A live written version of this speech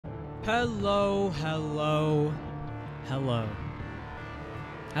Hello, hello, hello.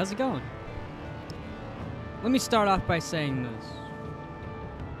 How's it going? Let me start off by saying this.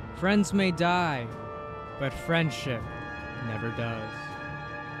 Friends may die, but friendship never does.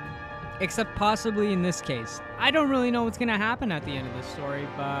 Except possibly in this case. I don't really know what's gonna happen at the end of this story,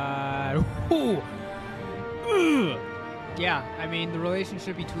 but... yeah, I mean, the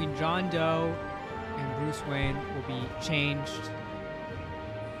relationship between John Doe and Bruce Wayne will be changed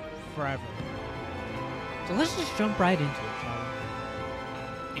forever. So let's just jump right into it, shall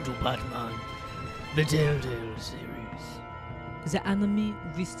we? Into Batman, the TELLTALE series. The enemy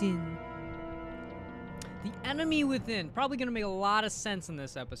within. The enemy within. Probably gonna make a lot of sense in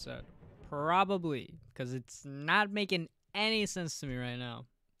this episode. Probably, because it's not making any sense to me right now.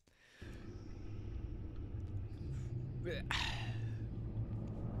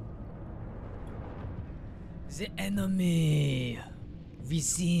 The enemy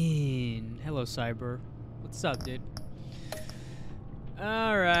within. Hello, Cyber. What's up, dude?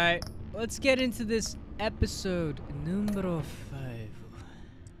 Alright, let's get into this episode numero 5.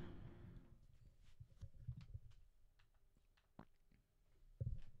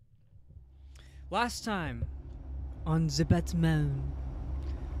 Last time on the Batman.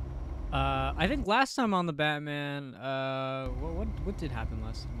 I think last time on the Batman, what did happen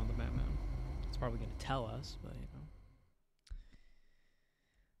last time on the Batman? It's probably gonna tell us, but you know.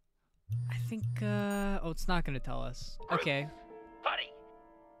 I think, oh, it's not gonna tell us. Okay. Buddy,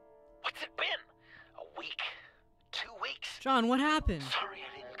 what's it been? A week? 2 weeks? John, what happened? Sorry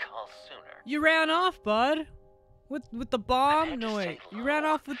I didn't call sooner. You ran off, bud. With the bomb? No, wait. You ran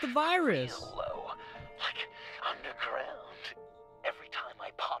off with the virus. Real low. Like underground. Every time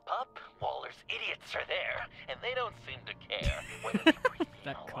I pop up, Waller's idiots are there, and they don't seem to care whether they breathe me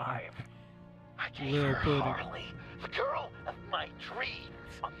That alive. I gave Little her pudding. Harley, the girl of my dreams,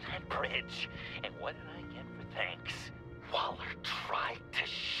 on that bridge. And what did I get for thanks? Waller tried to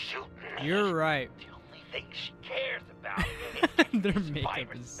shoot me. You're right. The only thing she cares about is Their getting makeup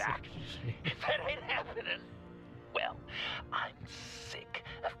survivors is so back. shit. If that ain't happening, well, I'm sick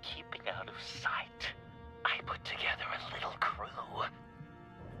of keeping out of sight. I put together a little crew.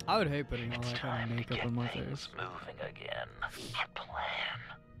 I would hate putting all It's that kind time of to makeup get on my things face. moving again. Our plan.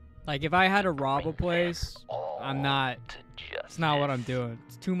 Like, if I had to rob a Bring place, them all I'm not... to It's not what I'm justice. doing.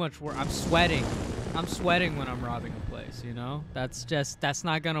 It's too much work. I'm sweating. I'm sweating when I'm robbing a place, you know? That's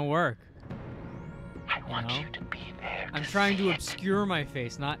not gonna work. I want know? you to be there. I'm trying see to it. obscure my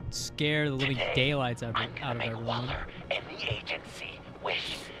face, not scare the living Today, daylights out I'm gonna of make everyone. Waller and the agency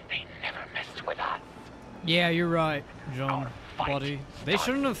wish they never messed with us. Yeah, you're right, John, Our fight buddy. They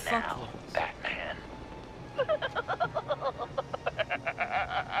shouldn't have starts fucked now, with us. Batman.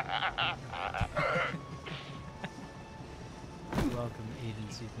 Welcome,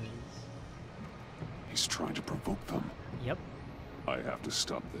 agency things. He's trying to provoke them. Yep. I have to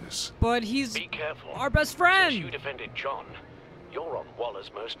stop this. But he's Be careful. our best Since friend! you defended John, you're on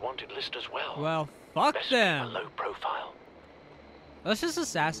Waller's most wanted list as well. Well, fuck Best keep a them! low profile. Let's just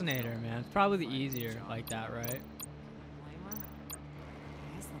assassinate her, man. It's probably the easier like that, right?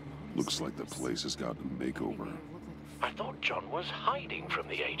 Looks like the place has gotten a makeover. I thought John was hiding from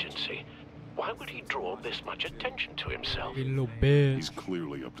the agency. Why would he draw this much attention to himself? You little bitch. He's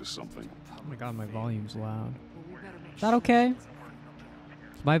clearly up to something. Oh my god, my volume's loud. Is that okay?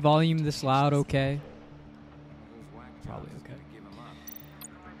 Is my volume this loud okay? Probably okay.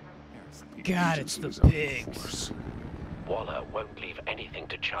 The God, it's agency the is out in pigs. force. Waller won't leave anything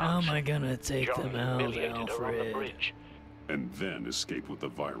to chance. How am I gonna take John them out, humiliated her on the Alfred? bridge. And then escape with the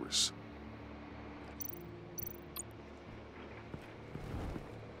virus.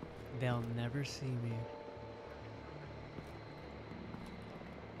 They'll never see me.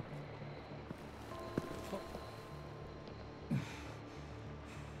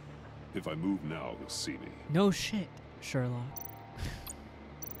 If I move now, they'll see me. No shit, Sherlock.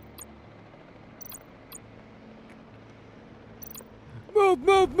 Move,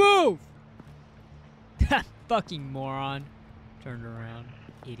 move, move! Fucking moron. Turned around.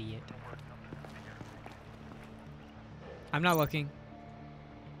 Idiot. I'm not looking.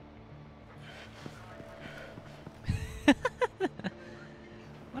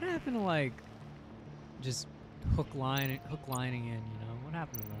 What happened to, like, just hook lining in, you know? What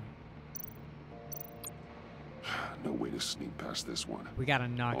happened to that? No way to sneak past this one. We gotta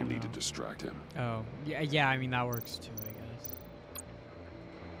knock I'll him need to out. distract him. Oh, yeah, I mean, that works too, I guess.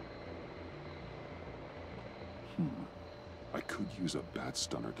 I could use a bat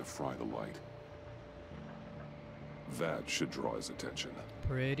stunner to fry the light. That should draw his attention.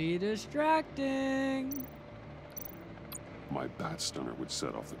 Pretty distracting. My my bat stunner would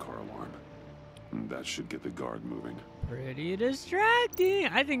set off the car alarm. And that should get the guard moving. Pretty distracting.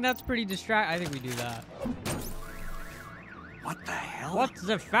 I think that's pretty I think we do that. What the hell? What's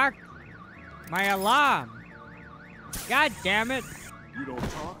the fact? My alarm. God damn it. You don't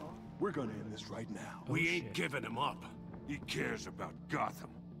talk, we're gonna end this right now. We ain't giving him up. He cares about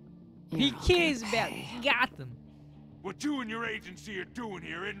Gotham. He cares about Gotham. What you and your agency are doing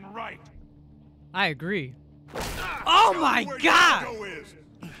here isn't right. I agree. Oh my god!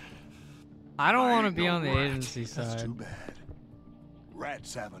 I don't want to be on the agency That's side. too bad.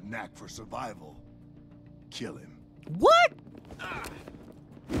 Rats have a knack for survival. Kill him. What?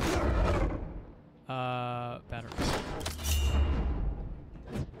 Better.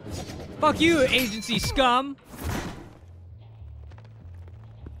 Fuck you, agency scum!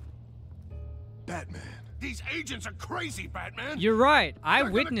 Batman. These agents are crazy, Batman. You're right. I They're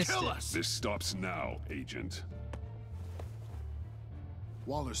gonna witnessed kill it. us. This stops now, Agent.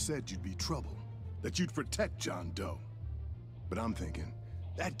 Waller said you'd be trouble, that you'd protect John Doe. But I'm thinking,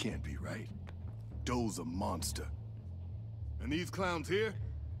 that can't be right. Doe's a monster. And these clowns here,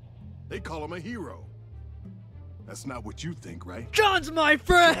 they call him a hero. That's not what you think, right? John's my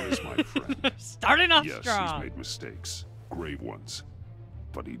friend! John is my friend. Starting off Yes, strong. he's made mistakes. Grave ones.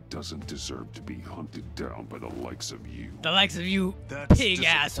 But he doesn't deserve to be hunted down by the likes of you. The likes of you That's pig disappointing.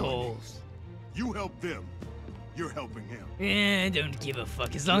 assholes. You help them, you're helping him. Eh, don't give a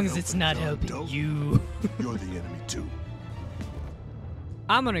fuck as long as it's not helping helping John you. You're the enemy too.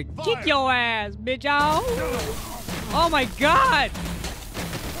 I'm gonna kick your ass, bitch. Oh my god!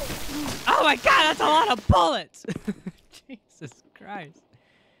 Oh my god, that's a lot of bullets! Jesus Christ.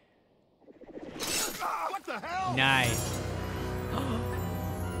 What the hell? Nice.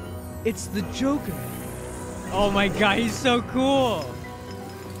 It's the Joker. Oh my god, he's so cool.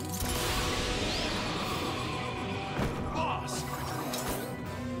 Boss!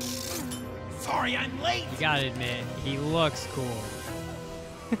 Sorry I'm late! You gotta admit, he looks cool.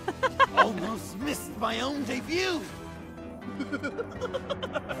 Almost missed my own debut!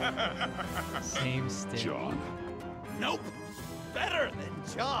 Same stick. John. Nope! Better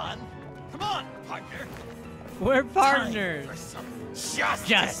than John! Come on, partner! We're Time partners. for some justice!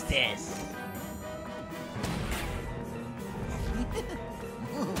 Justice.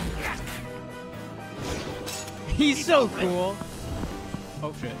 He's so cool.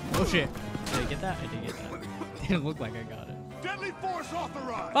 Oh shit. Oh shit. Did I get that? I did get that. Didn't look like I got it. Deadly force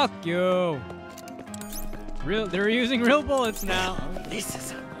authorized. Fuck you. They're using real bullets now. This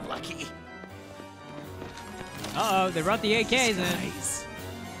is unlucky. Uh-oh, they brought the AKs in. Nice.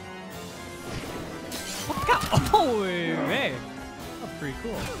 Oh, hey. That's pretty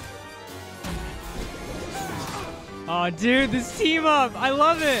cool. Oh, dude, this team up. I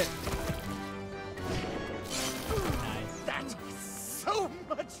love it. Nice. That was so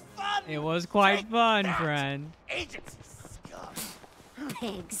much fun! It was quite Take fun, that, friend. Agency scum!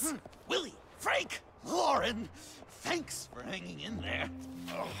 Pigs. Willie, Frank, Lauren, thanks for hanging in there.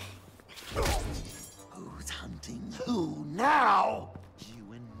 Who's hunting who now?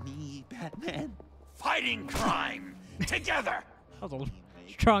 You and me, Batman. Fighting crime together. That was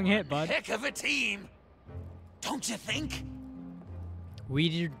a strong hit, bud. Heck of a team. Don't you think? We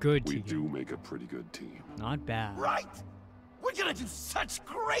did good We together. do make a pretty good team. Not bad. Right. We're gonna do such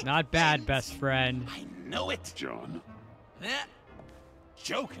great Not bad, things. best friend. I know it. John. Eh?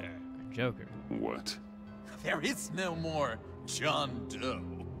 Joker. Joker. What? There is no more John Doe.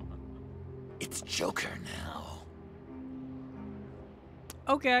 It's Joker now.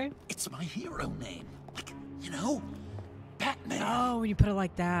 Okay. It's my hero name. Like, you know, Batman. Oh, when you put it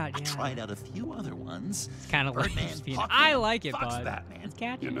like that, I yeah. tried out a few other ones. It's kind of like Birdman, Josephine. Hawkman, I like it, Fox bud. Batman. It's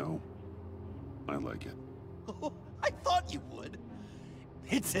catchy. You know, I like it. Oh, I thought you would.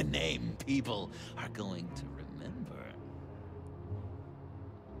 It's a name people are going to remember.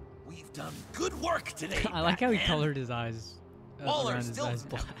 We've done good work today. I like how he Batman. colored his eyes. Waller around his still eyes doesn't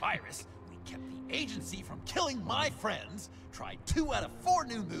black. have a virus. We kept the agency from killing my friends. Tried 2 out of 4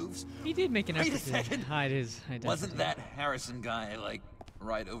 new moves. He did make an Wait a effort to second. hide his identity. Wasn't that Harrison guy, like,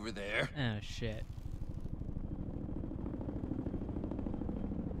 right over there? Oh, shit.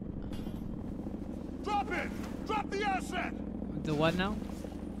 Drop it! Drop the asset! The what now?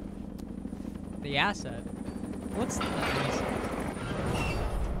 The asset. What's the asset?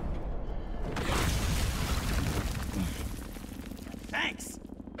 Thanks.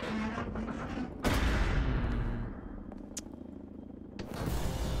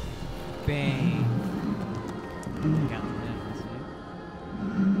 Bang. Got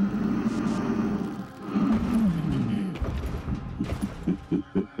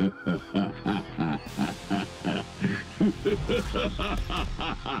that.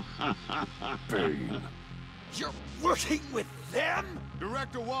 Bane. You're working with them?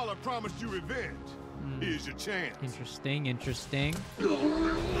 Director Waller promised you revenge. Here's your chance. Interesting, interesting.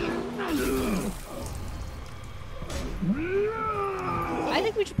 I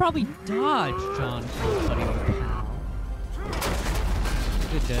think we should probably dodge John, buddy old pal.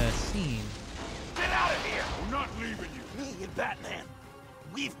 Good scene. Get out of here! I'm not leaving you. Me and Batman,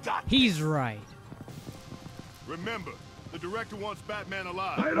 we've got He's right. Remember, the director wants Batman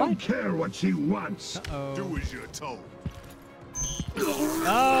alive. I don't care what she wants. Uh-oh. Do as you're told.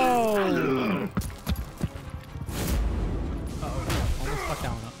 Oh! Uh-oh. Almost fucked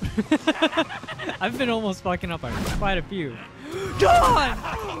that one up. I've been almost fucking up on quite a few. John!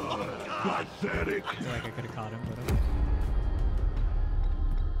 Pathetic. I feel like I could have caught him, but okay.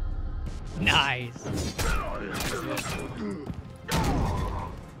 Nice.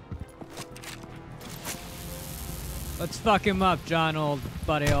 Let's fuck him up, John, old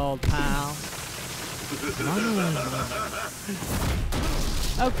buddy, old pal.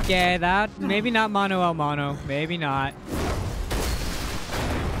 Okay, that maybe not mano a mano, maybe not.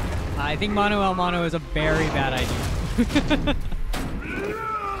 I think mano a mano is a very bad idea.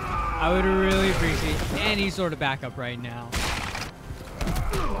 I would really appreciate any sort of backup right now.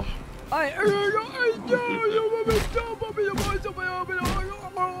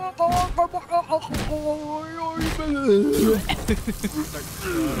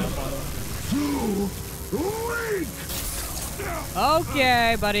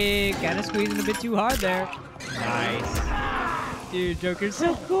 Okay, buddy. Kinda squeezing a bit too hard there. Nice. Dude, Joker's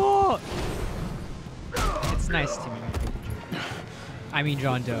so cool. It's nice to meet you, Joker. I mean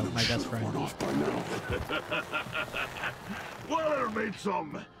John Doe, my best friend. Waller made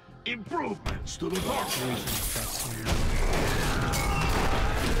some improvements to the Darkseid.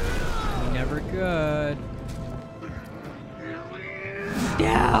 Never good.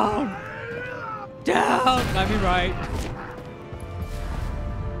 Down! Down! Got me right.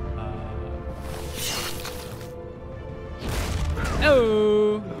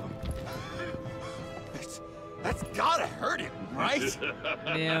 Oh! That's gotta hurt him, right?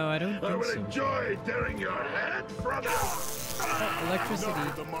 No, I don't I think will so. enjoy tearing your head from Electricity. Enough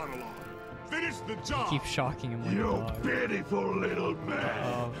with the monologue. Finish the job. Keep shocking him like a you dog. pitiful little man.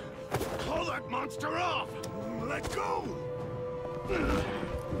 Oh. Call that monster off. Let go.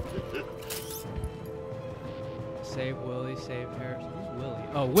 Save Willie, save Harris. Who's Willie?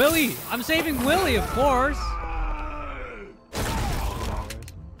 Oh, Willie! I'm saving Willie, of course!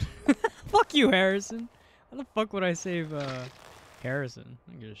 Fuck you, Harrison. Why the fuck would I save, Harrison?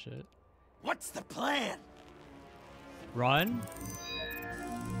 I don't give a shit. What's the plan? Run?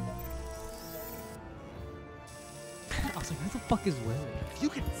 I was like, who the fuck is Willie? If you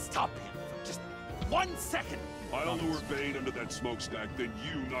can stop him for just 1 second, I'll lure Bane under that smokestack, then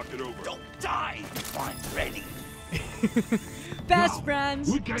you knock it over. don't die if I'm ready. Best No, friends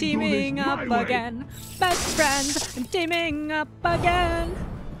we can't do teaming this up my way. again. Best friends teaming up again.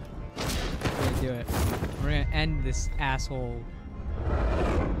 We're gonna do it. We're gonna end this asshole.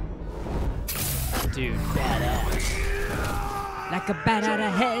 Dude, badass. Like a bat out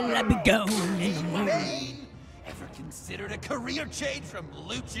of hell, let me go. Bane, ever considered a career change from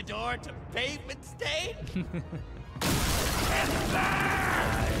luchador to pavement stain?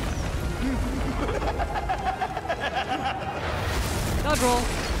 Dodge roll.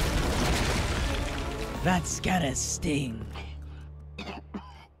 That's gotta sting.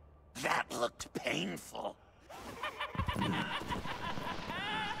 That looked painful.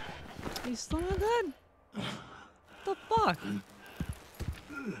 He's still not dead. What the fuck?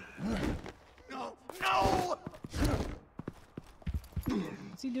 No, no!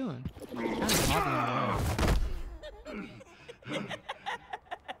 What's he doing? He's kind of hobbling around.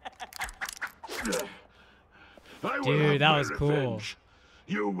 I will Dude, have that my was cool. revenge.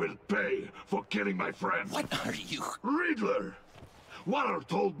 You will pay for killing my friend. What are you? Riddler! Waller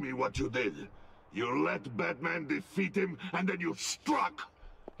told me what you did. You let Batman defeat him, and then you struck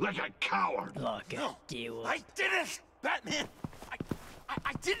like a coward. Look No, I didn't! Batman!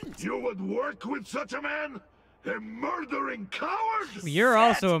 I didn't! You would work with such a man? A murdering coward? You're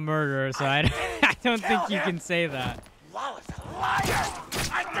also a murderer, so I didn't don't think tell you him. can say that. Waller's a liar!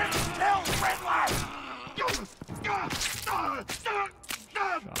 I didn't kill Riddler!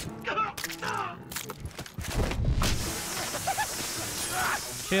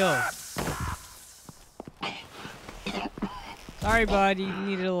 Chill. Sorry, bud. You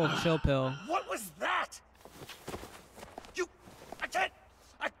needed a little chill pill. What was that?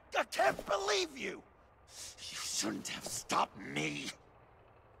 I can't believe you! You shouldn't have stopped me.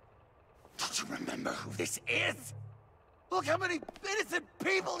 Don't you remember who this is? Look how many innocent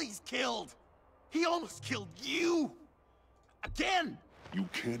people he's killed! He almost killed you! Again! You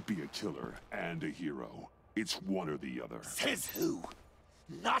can't be a killer and a hero. It's one or the other. Says who?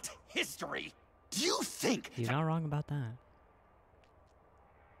 Not history! Do you think... He's not wrong about that.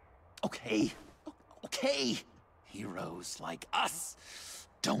 Okay. Okay. Heroes like us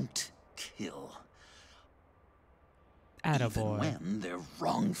don't kill. Attaboy. Even when they're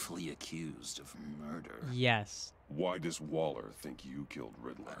wrongfully accused of murder. Yes. Why does Waller think you killed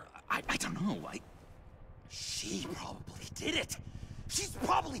Riddler? I don't know. She probably did it. She's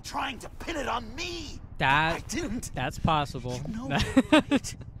probably trying to pin it on me. I didn't. That's possible. You know,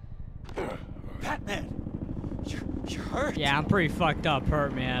 right? Batman, you're hurt. Yeah, I'm pretty fucked up,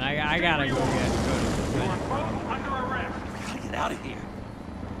 hurt, man. I gotta go get. You are both under arrest. We gotta get out of here.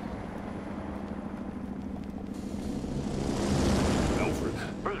 Alfred,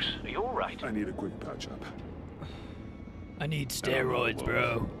 Bruce, are you all right? I need a quick patch-up. I need steroids,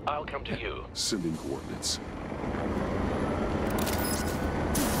 bro. I'll come to you. Sending coordinates.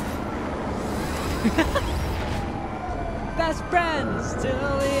 Best friends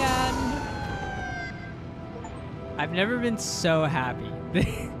till the end. I've never been so happy.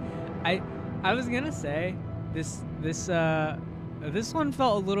 I was gonna say this one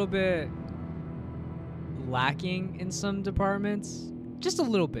felt a little bit lacking in some departments, just a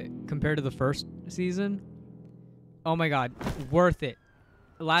little bit compared to the first season. Oh my god, worth it.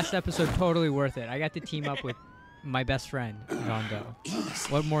 Last episode, totally worth it. I got to team up with my best friend, John Doe.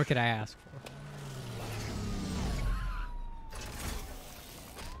 What more could I ask for?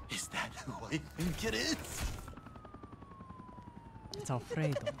 Is that who I think it is? It's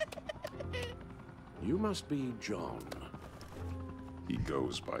Alfredo. You must be John. He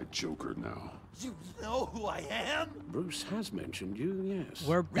goes by Joker now. You know who I am? Bruce has mentioned you, yes.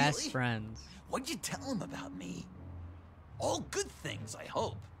 We're best Really? friends. What'd you tell him about me? All good things, I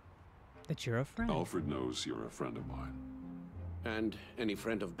hope. That you're a friend. Alfred knows you're a friend of mine. And any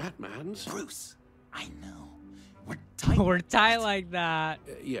friend of Batman's? Bruce, I know. We're tight. We're tight like that.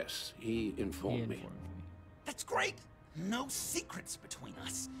 Yes, he informed me. That's great. No secrets between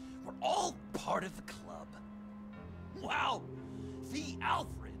us. We're all part of the club. Wow. The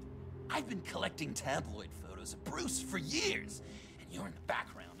Alfred. I've been collecting tabloid photos of Bruce for years, and you're in the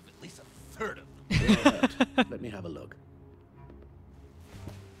background of at least a third of them. Right. Let me have a look.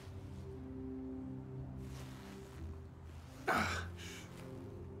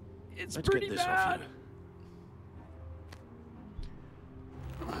 It's Let's pretty get this bad. off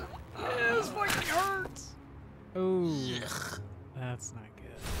you. This fucking hurts. Ooh. That's not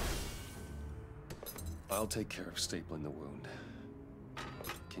good. I'll take care of stapling the wound.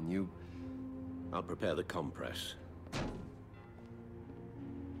 Can you? I'll prepare the compress.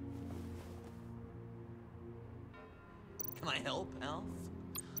 Can I help, Alf?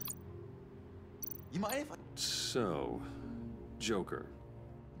 You mind if I... So, Joker.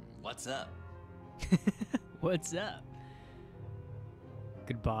 What's up? What's up?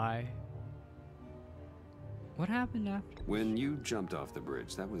 Goodbye. What happened after? When you jumped off the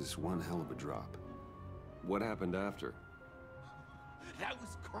bridge, that was one hell of a drop. What happened after? That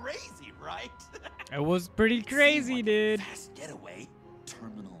was crazy, right? It was pretty crazy, Seemed like dude. a fast getaway,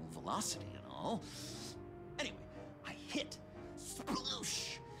 terminal velocity and all. Anyway, I hit,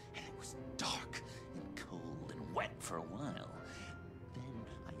 sploosh, and it was dark and cold and wet for a while. Then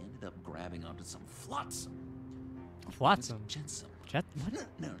I ended up grabbing onto some flotsam. Flotsam? Jetsam. What?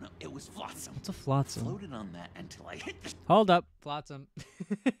 No, it was flotsam. What's a flotsam? Floated on that until I hit the... Hold up. Flotsam.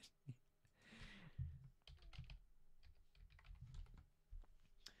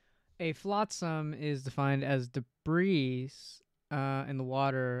 A flotsam is defined as debris in the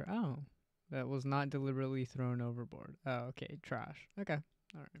water. Oh, that was not deliberately thrown overboard. Oh, okay. Trash. Okay.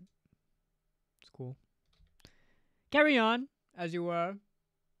 All right. It's cool. Carry on, as you were.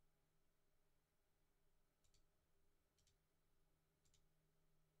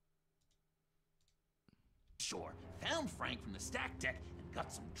 Shore, found Frank from the stack deck and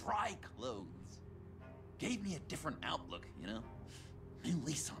got some dry clothes. Gave me a different outlook, you know? New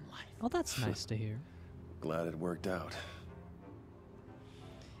lease on life. Oh, that's nice to hear. Glad it worked out.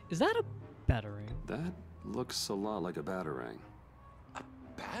 Is that a battering? That looks a lot like a batarang. A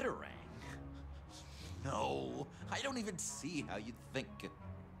batarang? No, I don't even see how you'd think.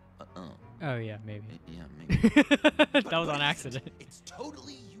 Oh, yeah, maybe. Yeah, maybe. That was on But accident. It's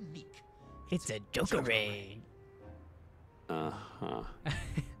totally unique. It's a Jokerang. Uh-huh.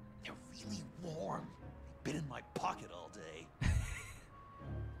 They're really warm. Been in my pocket all day.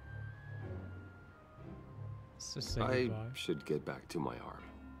 So say I goodbye. should get back to my arm.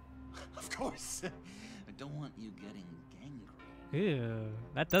 Of course. I don't want you getting angry. Ew,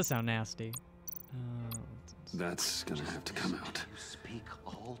 that does sound nasty. That's gonna have to come out. You speak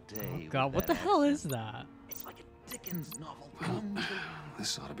all day. Oh with God, what that the hell accent. is that? It's like a Dickens novel come to life.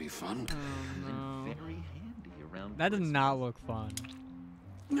 This ought to be fun. And very handy around That does Christmas. not look fun.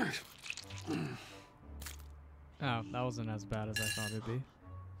 Oh, that wasn't as bad as I thought it'd be.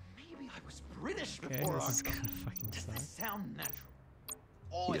 Maybe I was British Okay, before this our... is gonna fucking Does suck. this sound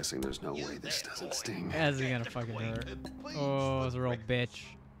natural? I'm guessing there's no way this doesn't sting. That's gonna fucking hurt. Oh, it's a real bitch.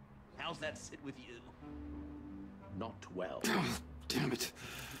 How's that sit with you? Not well. Damn it.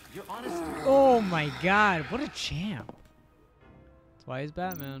 You're honest. Oh my God, what a champ. That's why he's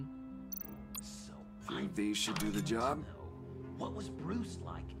Batman. So Think these should do the job? know, what was Bruce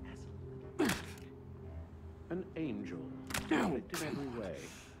like as a An angel. Perfect in every way.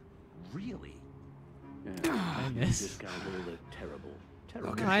 really? I miss. Discount all the terrible.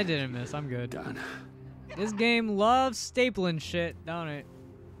 Okay. I didn't miss, I'm good. Done. This game loves stapling shit, don't it?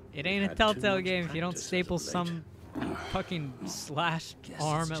 It ain't a Had too Telltale much game if you don't practice as staple of late. some fucking slash Guess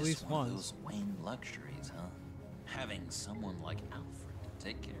arm it's at just least one of once. those Wayne luxuries, huh? Having someone like Alfred to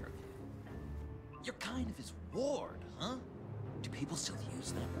take care of you. You're kind of his ward, huh? Do people still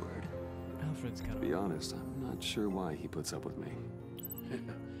use that word? Alfred's kind To of. be honest, I'm not sure why he puts up with me.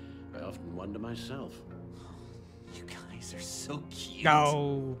 I often wonder myself. You guys are so cute.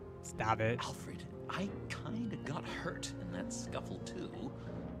 No, stop it. Alfred, I kind of got hurt in that scuffle too.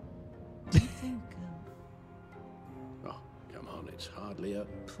 Do you think, Oh, come on, it's hardly a...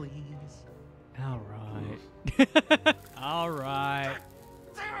 please? All right. All right.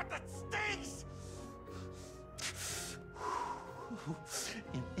 Damn it, that stinks!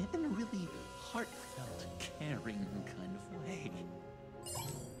 in a really heartfelt, caring kind of way.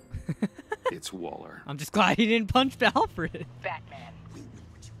 It's Waller. I'm just glad he didn't punch Alfred. Batman. We knew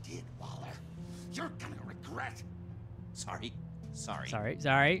what you did, Waller. You're gonna regret. Sorry. Sorry, I So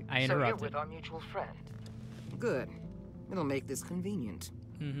you're interrupted. with our mutual friend. Good. It'll make this convenient.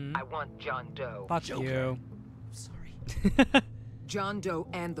 Mm-hmm. I want John Doe. Fuck Joker. you. Sorry. John Doe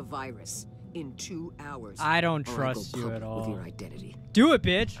and the virus in 2 hours. I don't or I trust go you at public with all. your identity. Do it,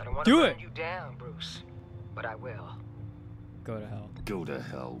 bitch. I don't want to Do burn it. you down, Bruce, but I will. Go to hell. Go to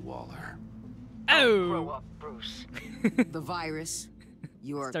hell, Waller. Grow Oh. up, Bruce. The virus.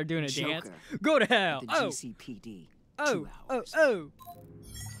 Your Start doing a dance. Joker. Go to hell. The Oh. GCPD. Oh. 2 Oh. hours. Oh.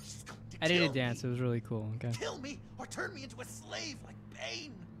 She's going to I did a kill dance. me. It was really cool. Okay. Kill me or turn me into a slave like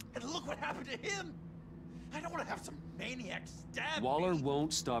Bane. And look what happened to him. I don't want to have some maniac stab Waller me.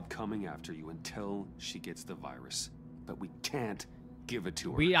 won't stop coming after you until she gets the virus. But we can't give it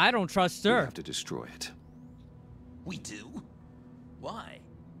to her. I don't trust We her. have to destroy it. We do? Why?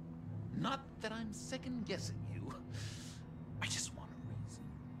 Not that I'm second guessing you. I just want a reason.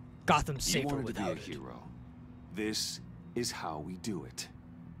 Gotham's You safer wanted to be a without it. hero. This is how we do it.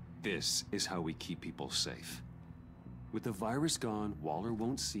 This is how we keep people safe. With the virus gone, Waller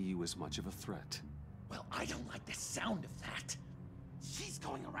won't see you as much of a threat. Well, I don't like the sound of that. She's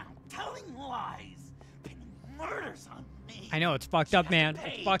going around telling lies, pinning murders on me. I know, it's fucked She up, has to man.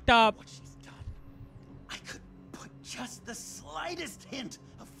 pay It's fucked up. What she's done. I could put just the slightest hint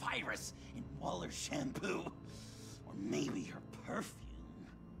of virus in Waller's shampoo, or maybe her perfume.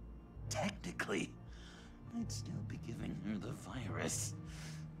 Technically, I'd still be giving her the virus.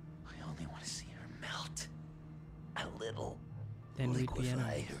 I only want to see her melt. A little. Then we'd be Liquefy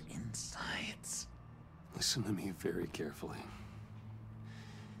enemies. her insides. Listen to me very carefully.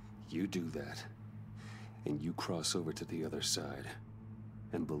 You do that, and you cross over to the other side.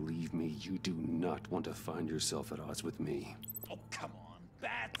 And believe me, you do not want to find yourself at odds with me. Oh, come on,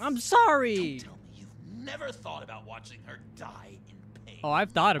 Bats. I'm sorry. Don't tell me you've never thought about watching her die in pain. Oh,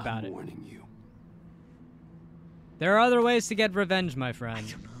 I've thought about I'm it. warning you. There are other ways to get revenge, my I friend.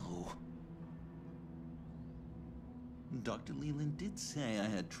 don't know. Dr. Leland did say I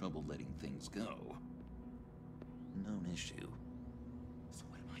had trouble letting things go. Known issue. So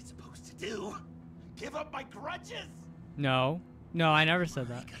what am I supposed to do? Give up my grudges? No. No, I never said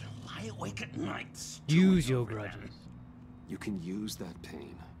I that. gotta lie awake at night. Use stewing your over them. grudges. You can use that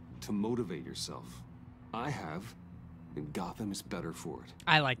pain to motivate yourself. I have, and Gotham is better for it.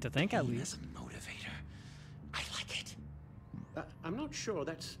 I like to think, at Pain least. as a motivator. I like it. I'm not sure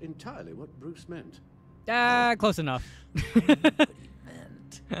that's entirely what Bruce meant. Close enough. What he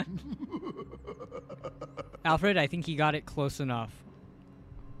meant. Alfred, I think he got it close enough.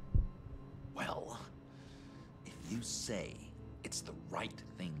 Well, if you say it's the right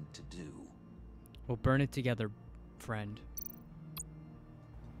thing to do, We'll burn it together, friend.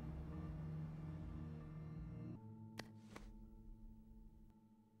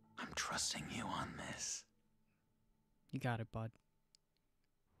 I'm trusting you on this. You got it, bud.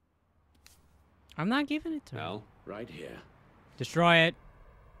 I'm not giving it to her. Al? Right here. Destroy it.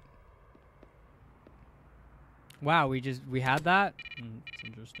 Wow, we had that? It's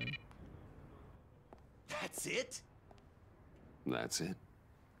interesting. That's it? That's it.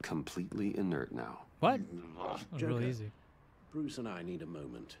 Completely inert now. What? That was Joker, really easy. Bruce and I need a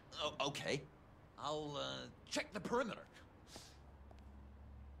moment. Oh, okay. I'll check the perimeter.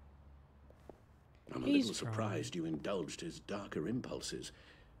 I'm a He's little trying. surprised you indulged his darker impulses.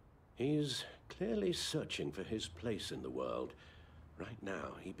 He's clearly searching for his place in the world. Right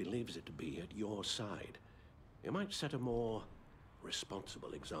now, he believes it to be at your side. You might set a more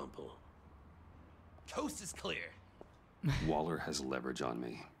responsible example. Coast is clear. Waller has leverage on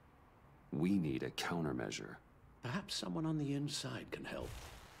me. We need a countermeasure. Perhaps someone on the inside can help.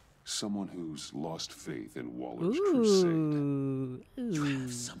 Someone who's lost faith in Waller's crusade. Ooh. You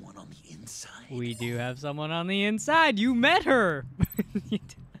have someone on the inside. We do have someone on the inside. You met her.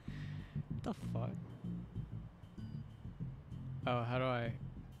 What the fuck? Oh, how do I?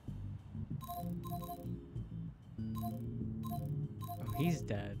 Oh, he's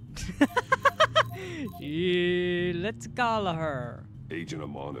dead. Let's call her. Agent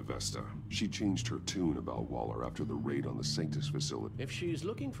Amana Vesta. She changed her tune about Waller after the raid on the Sanctus facility. If she's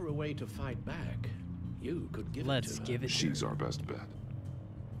looking for a way to fight back, you could give Let's it to her. give it to She's our best bet.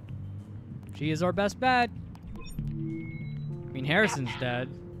 She is our best bet. I mean, Harrison's dead.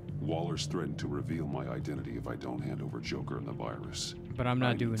 Waller's threatened to reveal my identity if I don't hand over Joker and the virus. But I'm not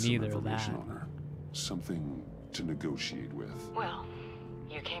I need doing some either of information that. on her. Something to negotiate with. Well,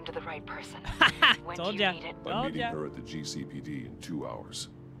 you came to the right person. When Told do you ya. need it? I'm Told meeting ya. her at the GCPD in 2 hours.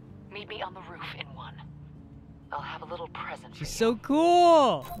 Meet me on the roof in 1. I'll have a little present She's for so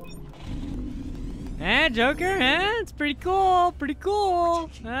cool. Eh, Joker? Eh? It's pretty cool. Pretty cool.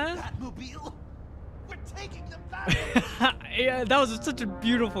 Huh? Batmobile? We're taking the Batmobile! Yeah, that was such a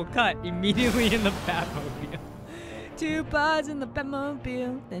beautiful cut. Immediately in the Batmobile. 2 pods in the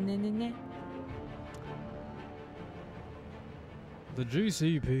Batmobile. Na-na-na-na. The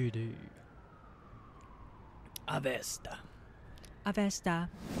GCPD. Avesta. Avesta.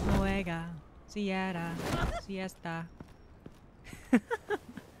 Noega. Sierra. Siesta.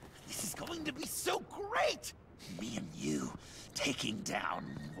 This is going to be so great! Me and you taking down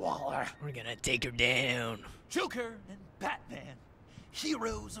Waller. We're gonna take her down. Joker and Batman,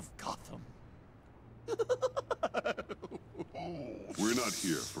 heroes of Gotham. We're not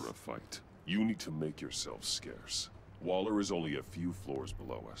here for a fight. You need to make yourself scarce. Waller is only a few floors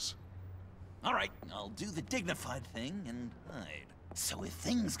below us. All right, I'll do the dignified thing and hide. So if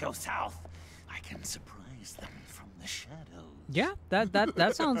things go south, I can surprise them from the shadows. Yeah,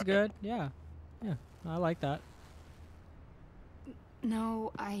 that sounds good. Yeah. Yeah, I like that.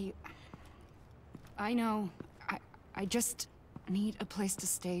 No, I know. I just need a place to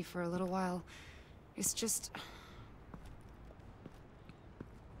stay for a little while. It's just...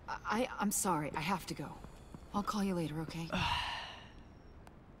 I'm sorry. I have to go. I'll call you later, okay?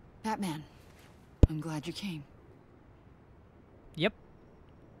 Batman, I'm glad you came. Yep.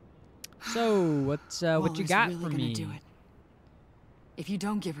 So, what you Waller's got really for gonna me? do it. If you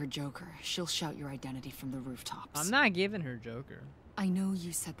don't give her Joker, she'll shout your identity from the rooftops. I'm not giving her Joker. I know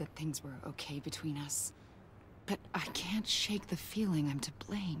you said that things were okay between us, but I can't shake the feeling I'm to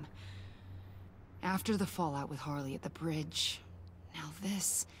blame. After the fallout with Harley at the bridge, now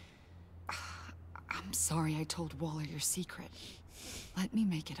this... I'm sorry I told Waller your secret. Let me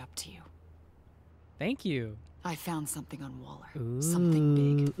make it up to you. Thank you. I found something on Waller. Ooh. Something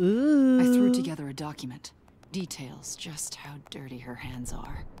big. Ooh. I threw together a document. Details just how dirty her hands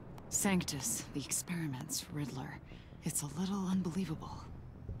are. Sanctus, the experiments, Riddler. It's a little unbelievable,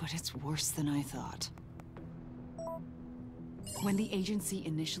 but it's worse than I thought. When the agency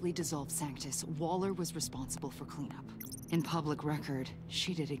initially dissolved Sanctus, Waller was responsible for cleanup. In public record,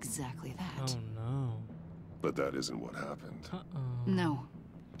 she did exactly that. Oh no. But that isn't what happened. No.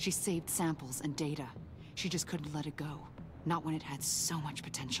 She saved samples and data. She just couldn't let it go. Not when it had so much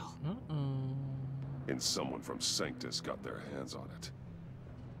potential. And someone from Sanctus got their hands on it.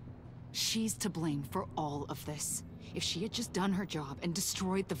 She's to blame for all of this. If she had just done her job and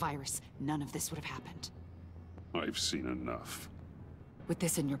destroyed the virus, none of this would have happened. I've seen enough. With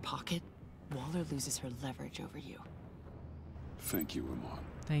this in your pocket, Waller loses her leverage over you. Thank you, Amon.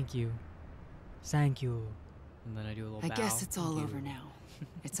 Thank you. Thank you. And then I do a little I bow. guess it's all Thank over you. now.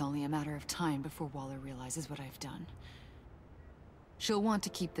 It's only a matter of time before Waller realizes what I've done. She'll want to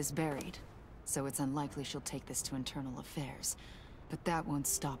keep this buried, so it's unlikely she'll take this to internal affairs. But that won't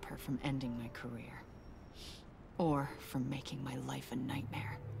stop her from ending my career. Or from making my life a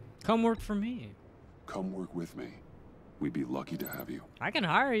nightmare. Come work for me. Come work with me. We'd be lucky to have you. I can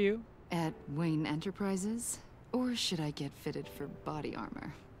hire you. At Wayne Enterprises? Or should I get fitted for body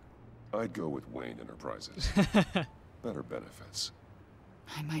armor? I'd go with Wayne Enterprises. Better benefits.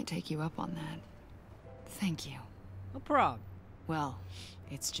 I might take you up on that. Thank you. No problem. Well,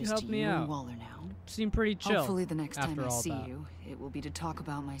 it's just helped me out. and Waller now. Seem pretty chill. Hopefully the next time after I all see that. you, it will be to talk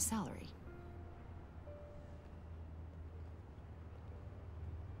about my salary.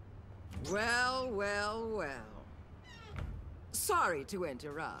 Well, well, well. Sorry to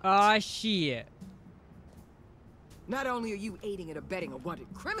interrupt. Ah, shit. Not only are you aiding and abetting a wanted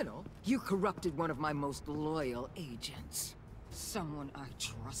criminal, you corrupted one of my most loyal agents. Someone I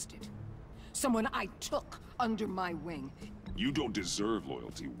trusted. Someone I took under my wing. You don't deserve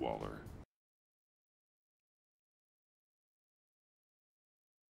loyalty, Waller.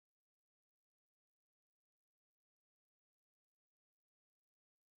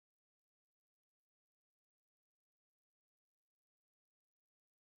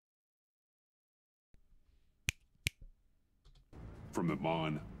 From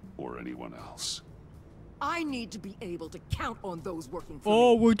Iman or anyone else. I need to be able to count on those working for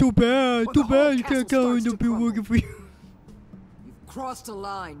Oh, me. well, too bad. Or Too the whole bad you can't castle count on starts the to people crumble. working for you. You've crossed a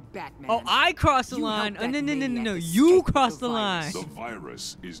line, Batman. Oh, I crossed the You line. helped Oh, that no. maniac You escape with crossed the the line. virus. The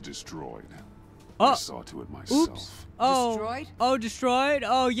virus is destroyed. Oh. I saw to it myself. Oops. Oh. Destroyed? Oh, destroyed?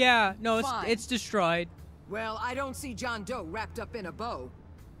 Oh, yeah. No, Fine. it's destroyed. Well, I don't see John Doe wrapped up in a bow.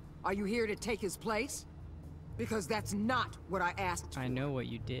 Are you here to take his place? Because that's not what I asked for. I know what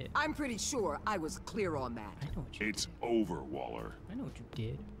you did. I'm pretty sure I was clear on that. I know what you It's over, Waller. I know what you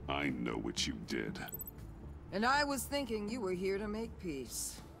did. I know what you did. And I was thinking you were here to make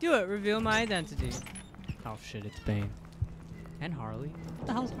peace. Do it. Reveal my identity. Oh, shit. It's Bane. And Harley. What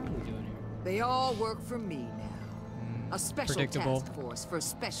the hell's Harley doing here? They all work for me now. A special predictable. task force for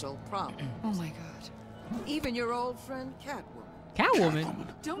special problems. Oh my god. Even your old friend Catwoman. Catwoman?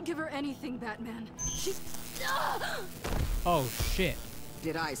 Don't give her anything, Batman. She... Oh, shit.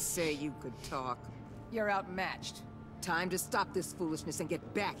 Did I say you could talk? You're outmatched. Time to stop this foolishness and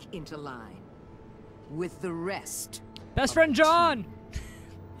get back into line. With the rest. Best friend John!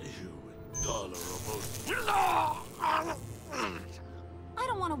 I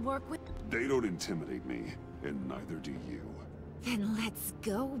don't want to work with... They don't intimidate me, and neither do you. Then let's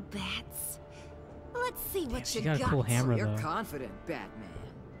go, Bats. Let's see what She you got a cool hammer, You're though. confident, Batman.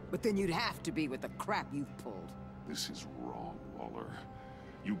 But then you'd have to be with the crap you've pulled. This is wrong, Waller.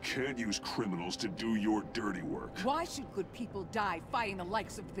 You can't use criminals to do your dirty work. Why should good people die fighting the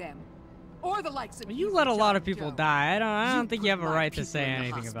likes of them? Or the likes of You let a lot of John people Doe? die. I don't think you put have a my right to people say in the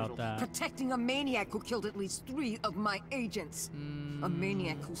anything hospital, about that. Protecting a maniac who killed at least 3 of my agents. A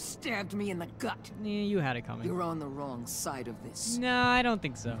maniac who stabbed me in the gut. Yeah, you had it coming. You're on the wrong side of this. No, I don't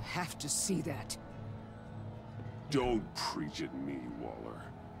think so. You have to see that. Don't preach at me, Waller.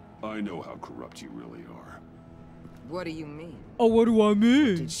 I know how corrupt you really are. What do you mean? Oh, what do I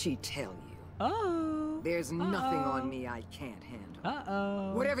mean? Did she tell you? Oh. There's nothing on me I can't handle.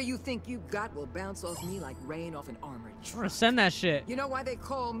 Uh-oh. Whatever you think you got will bounce off me like rain off an armored I'm truck. gonna send that shit. You know why they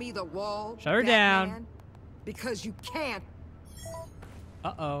call me the Wall? Shut her Batman? down. Because you can't.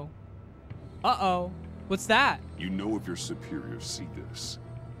 Uh-oh. Uh-oh. What's that? You know if your superiors see this,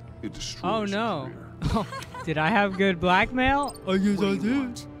 it destroys Oh, your no. career. Did I have good blackmail? I guess What I do you did.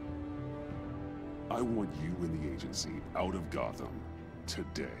 want? I want you and the agency out of Gotham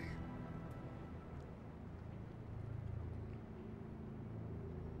today.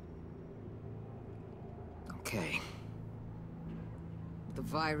 Okay. With the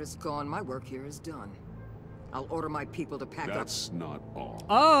virus gone, my work here is done. I'll order my people to pack That's not all.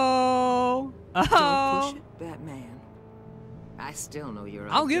 Oh. up. Don't Oh. push it, Batman. I still know your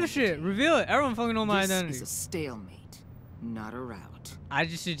I don't give a identity. shit. Reveal it. Everyone fucking know my This identity. is a stalemate, not a rout. I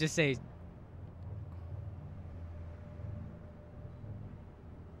just should just say.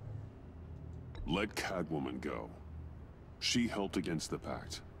 Let Catwoman go. She helped against the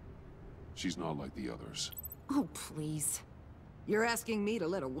Pact. She's not like the others. Oh, please. You're asking me to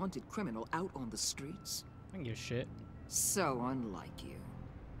let a wanted criminal out on the streets? I don't give a shit. So unlike you.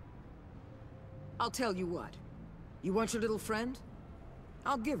 I'll tell you what. You want your little friend?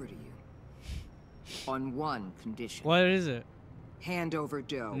 I'll give her to you. On one condition. What is it? Hand over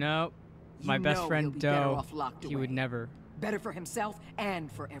Doe. Nope. My You best know he'll friend be better Doe. off locked He would away. never. Better for himself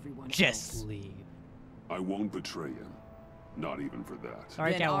and for everyone Just else. leave. I won't betray him. Not even for that.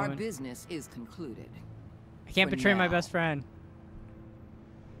 Sorry, Then our Catwoman. business is concluded. I can't for betray my now. best friend.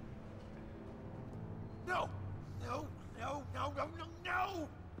 No! No! No! No! No! No! No!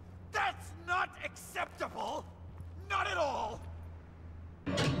 That's not acceptable! Not at all!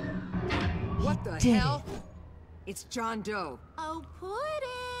 What the did hell? It's John Doe. Oh, Puddin'!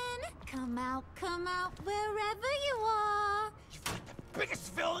 Come out, wherever you are. You've got the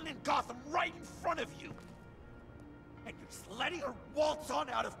biggest villain in Gotham right in front of you. And you're just letting her waltz on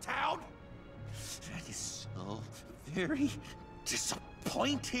out of town? That is so very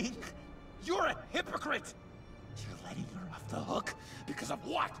disappointing. You're a hypocrite. You're letting her off the hook because of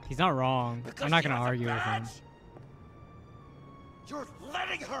what? He's not wrong. Because I'm not she gonna has a argue with him. badge? You're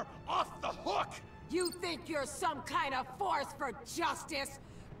letting her off the hook. You think you're some kind of force for justice?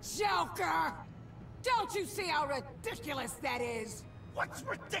 Joker! Don't you see how ridiculous that is? What's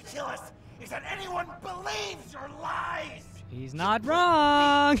ridiculous is that anyone believes your lies. He's not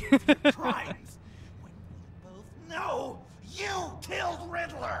wrong. Crimes when we both know you killed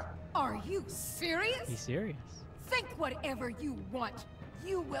Riddler. Are you serious? He's serious. Think whatever you want.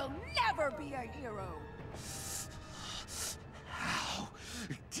 You will never be a hero. How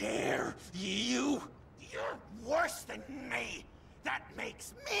dare you? You're worse than me. That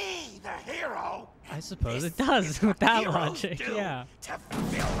makes me the hero. I suppose it does with that Heroes logic, do yeah. To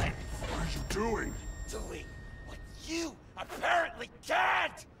villains. What are you doing? Doing what you apparently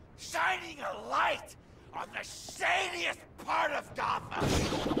can't. Shining a light on the shadiest part of Gotham.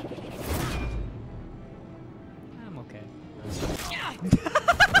 I'm okay.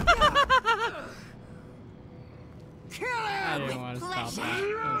 Kill I him! didn't want to stop that.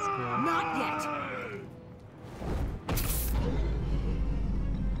 That was cool. Not yet.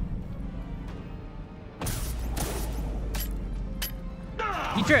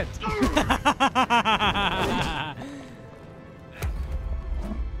 He tripped.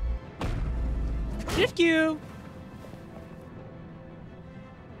 Shift Q.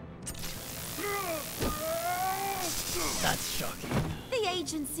 That's shocking. The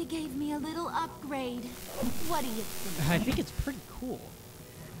agency gave me a little upgrade. What do you think? I think it's pretty cool.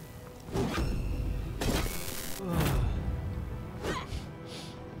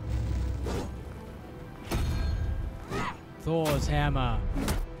 Thor's hammer.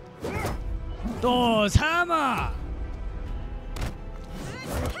 Thor's hammer!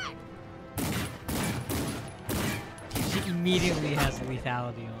 She immediately has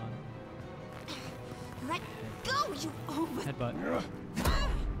lethality on. Let go, you over. Headbutt.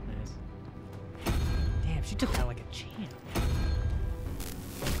 Nice. Damn, she took that like a champ.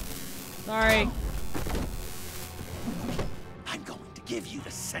 Sorry. I'm going to give you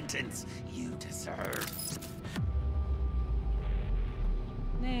the sentence you deserve.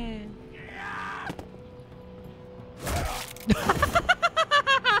 Nah.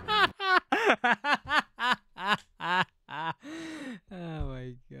 Oh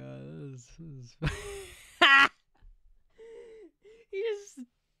my god, this is he just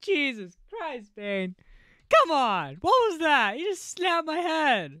Jesus Christ, Bane. Come on! What was that? You just snapped my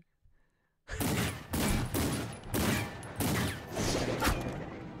head.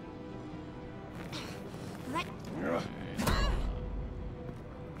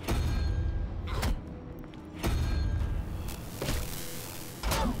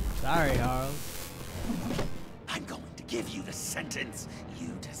 Sorry, Harl. I'm going to give you the sentence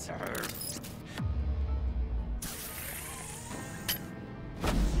you deserve.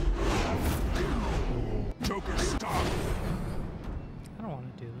 Joker, stop! I don't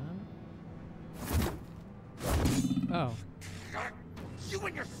want to do that. Oh. You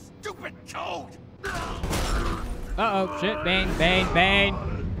and your stupid code! Uh-oh, shit, Bane, Bane, Bane!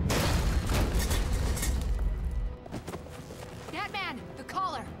 Batman, the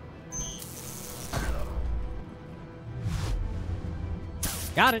collar!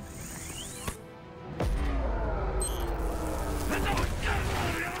 Got it!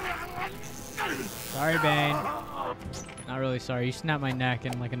 Sorry, Bane. Not really sorry. You snapped my neck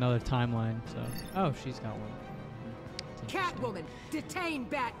in like another timeline, so... Oh, she's got one. Catwoman, detain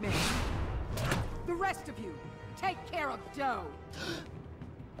Batman. The rest of you, take care of Doe.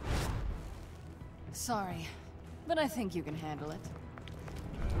 Sorry, but I think you can handle it.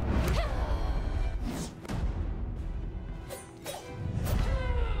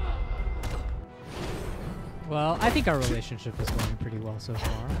 Well, I think our relationship is going pretty well so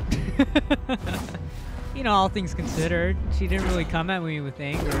far. You know, all things considered. She didn't really come at me with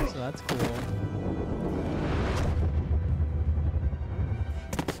anger, so that's cool.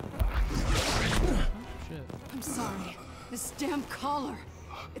 I'm sorry. This damn collar.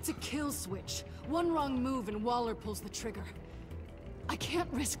 It's a kill switch. One wrong move and Waller pulls the trigger. I can't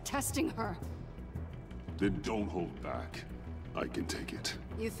risk testing her. Then don't hold back. I can take it.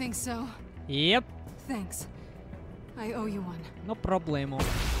 You think so? Yep. Thanks. I owe you one. No problemo.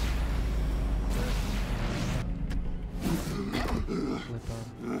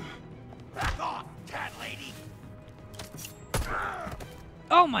 Back off, cat lady!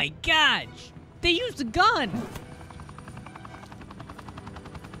 Oh my gosh! They used a gun!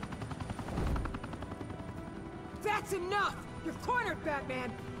 That's enough! You're cornered,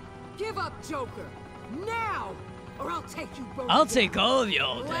 Batman! Give up, Joker! Now! Or I'll take you both. I'll take all of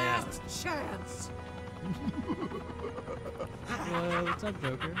y'all down. Last chance! What's up,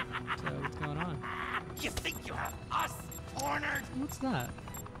 Joker? What's going on? You think you have us cornered? What's that?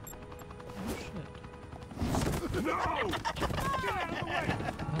 Oh, shit. No! Get out of the way!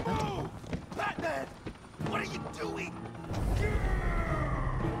 Oh, Batman! What are you doing?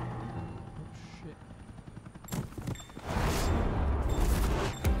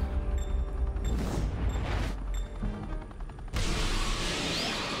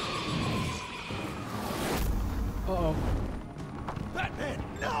 Uh-oh. Batman,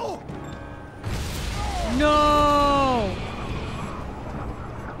 no! No!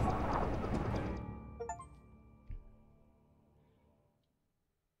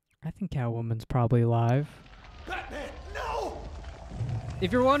 I think Catwoman's probably alive. Batman, no!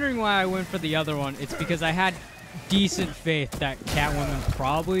 If you're wondering why I went for the other one, it's because I had decent faith that Catwoman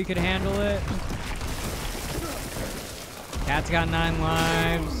probably could handle it. Cat's got 9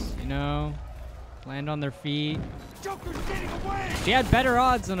 lives, you know. Land on their feet. Joker's getting away! She had better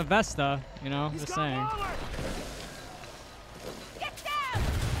odds than a Vesta, you know, just saying. Get down!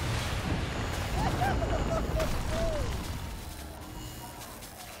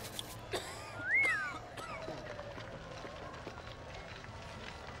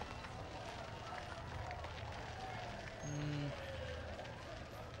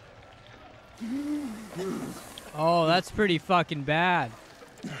 Oh, that's pretty fucking bad.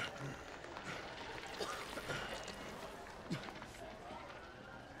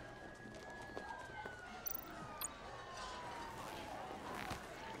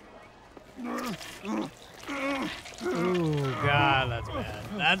 Ooh, God, that's bad.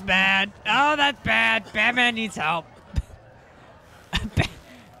 That's bad. Oh, that's bad. Batman needs help.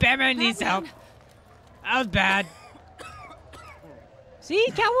 Batman needs help. That was bad. See,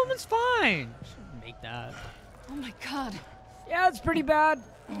 Catwoman's fine. Shouldn't make that. Oh my God. Yeah, it's pretty bad.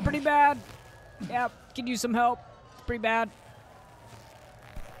 Pretty bad. Yeah, could use some help. It's pretty bad.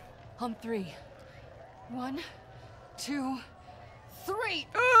 On 3. 1, 2, 3.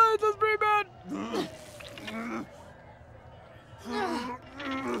 Oh, that's pretty bad.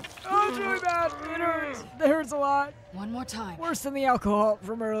 Oh, it's really bad. It hurts. It hurts a lot. One more time. Worse than the alcohol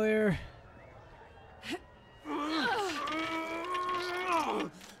from earlier.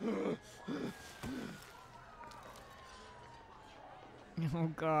 Oh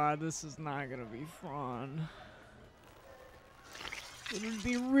God, this is not gonna be fun. It would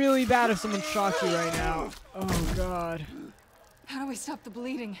be really bad if someone shocked you right now. Oh God. How do we stop the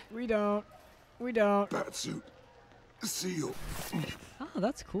bleeding? We don't. We don't. Batsuit. Seal. Oh,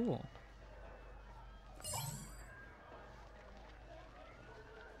 that's cool.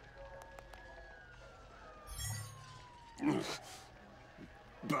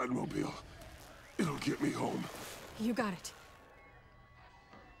 Batmobile. It'll get me home. You got it.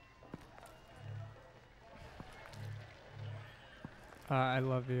 I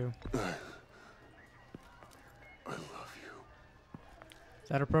love you. I love you. Is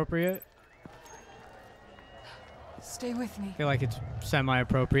that appropriate? Stay with me. I feel like it's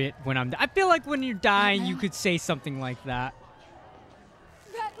semi-appropriate when I feel like when you're dying, you could say something like that.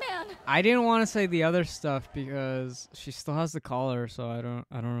 Batman! I didn't want to say the other stuff because she still has the collar, so I don't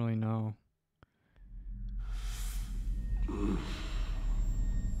really know.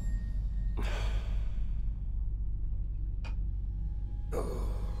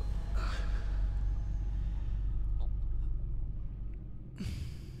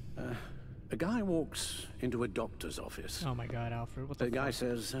 A guy walks into a doctor's office. Oh my God, Alfred, what the The guy fuck?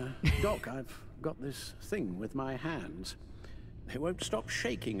 says, Doc, I've got this thing with my hands. They won't stop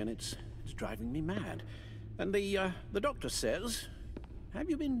shaking and it's driving me mad. And the doctor says, have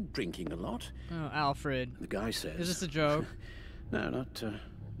you been drinking a lot? Oh, Alfred. The guy says... Is this a joke? No,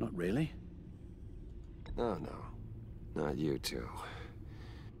 not really. Oh, no. Not you two.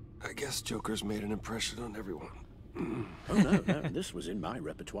 I guess Joker's made an impression on everyone. Oh, no, this was in my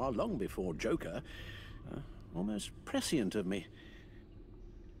repertoire long before Joker. Almost prescient of me.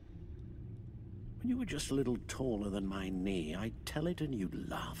 When you were just a little taller than my knee, I'd tell it and you'd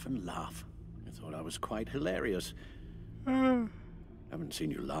laugh and laugh. I thought I was quite hilarious. Haven't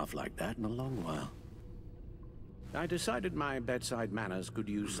seen you laugh like that in a long while. I decided my bedside manners could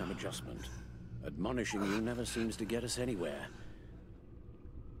use some adjustment. Admonishing you never seems to get us anywhere.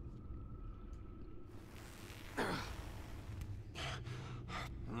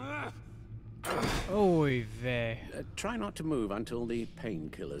 Oy vey. Try not to move until the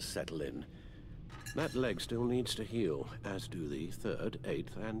painkillers settle in. That leg still needs to heal, as do the 3rd,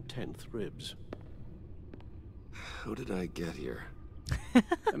 8th, and 10th ribs. How did I get here?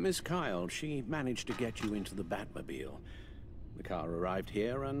 Miss Kyle, she managed to get you into the Batmobile. The car arrived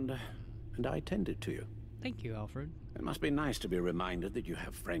here, and I tended to you. Thank you, Alfred. It must be nice to be reminded that you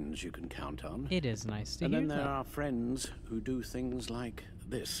have friends you can count on. It is nice to hear that. And then there that. are friends who do things like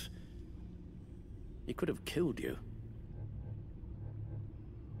this. He could have killed you.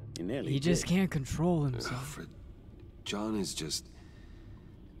 He nearly did. Just can't control himself. Alfred, John is just...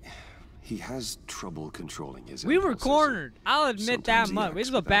 He has trouble controlling his We were impulses. cornered. I'll admit Sometimes that he much. acts This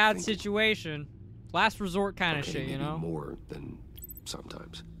is a without bad thinking. situation. Last resort kind of Okay, shit, you maybe know? more than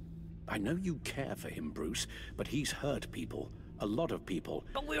sometimes. I know you care for him, Bruce, but he's hurt people. A lot of people.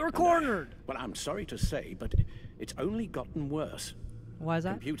 But we were cornered. Well, I'm sorry to say, but it's only gotten worse. Why is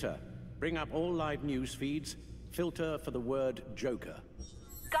that? Computer, bring up all live news feeds. Filter for the word Joker.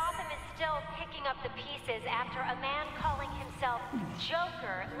 Gotham is still picking up the pieces after a man calling himself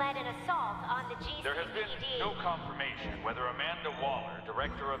Joker led an assault on the GCPD. There has been no confirmation whether Amanda Waller,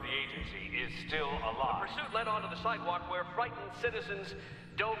 director of the agency, is still alive. The pursuit led onto the sidewalk where frightened citizens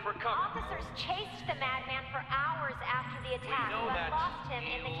dove for cover. Officers chased the madman for hours after the attack, We know but that lost him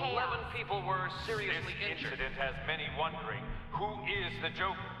in the chaos. 11 people were seriously This injured. incident has many wondering, who is the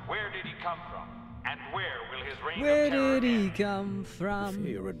Joker? Where did he come from? And where will his reign Where of terror did he end? come I from?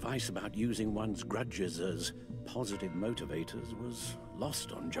 fear your advice about using one's grudges as positive motivators was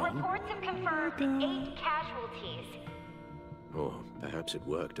lost on John. Reports have confirmed 8 casualties. Or perhaps it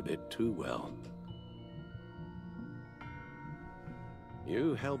worked a bit too well.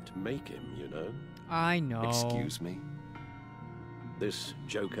 You helped make him, you know. I know. Excuse me? This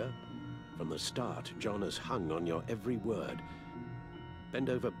Joker, from the start, John has hung on your every word. Bend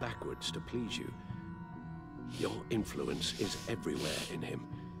over backwards to please you. Your influence is everywhere in him,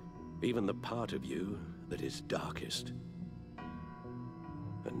 even the part of you that is darkest.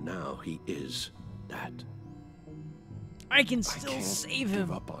 And now he is that. I can still can't save give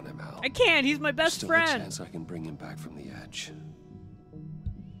him. up on him, Al. I can't. He's my best Still friend. a chance I can bring him back from the edge.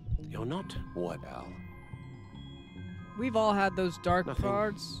 You're not What, Al? We've all had those dark Nothing.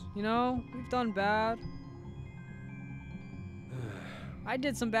 parts, you know? We've done bad. I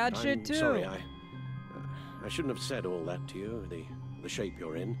did some bad shit too. Sorry, I shouldn't have said all that to you, the shape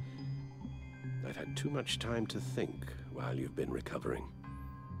you're in. I've had too much time to think while you've been recovering.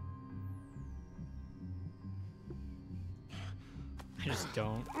 I just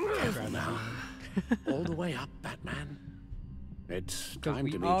don't. Careful now. All the way up, Batman. It's time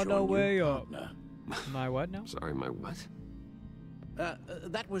we to meet all your the new way up. partner. My what now? Sorry, my what?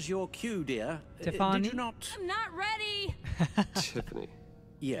 That was your cue, dear. Tiffany? Did you not? I'm not ready. Tiffany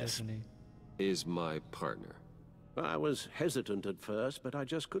Yes. Tiffany. is my partner. I was hesitant at first, but I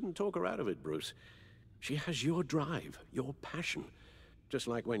just couldn't talk her out of it, Bruce. She has your drive, your passion, just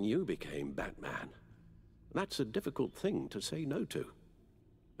like when you became Batman. That's a difficult thing to say no to.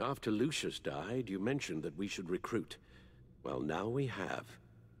 After Lucius died, you mentioned that we should recruit. Well, now we have.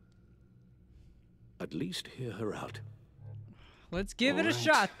 At least hear her out. Let's give it a All right.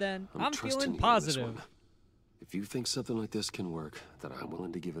 shot then. I'm trusting feeling you on this positive. one. If you think something like this can work, then I'm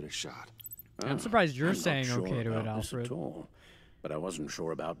willing to give it a shot. I'm surprised you're I'm not saying sure okay to it, about this Alfred. at all, but I wasn't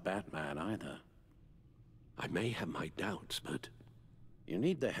sure about Batman either. I may have my doubts, but you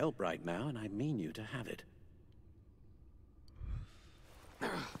need the help right now, and I mean you to have it.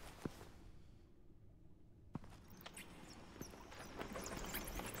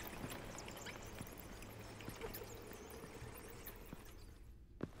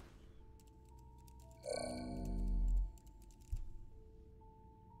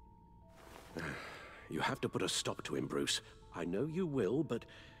 You have to put a stop to him, Bruce. I know you will, but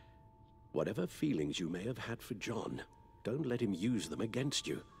whatever feelings you may have had for John, don't let him use them against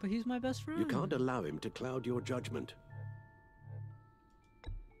you. But he's my best friend. You can't allow him to cloud your judgment.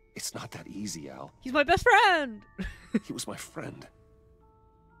 It's not that easy, Al. He's my best friend. He was my friend.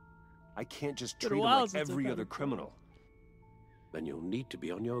 I can't just Been a treat him while like since I've every had other a criminal. Then you'll need to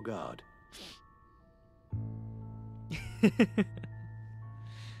be on your guard.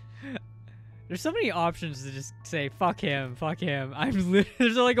 There's so many options to just say fuck him, fuck him.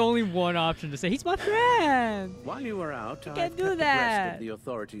 There's like only one option to say he's my friend. While you were out, You I've can't kept do abreast that. of the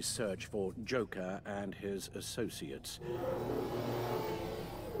authorities' search for Joker and his associates.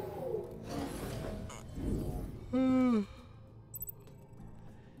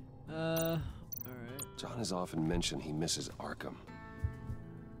 Alright. John has often mentioned he misses Arkham.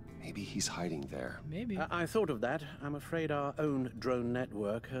 He Maybe he's hiding there. Maybe. I thought of that. I'm afraid our own drone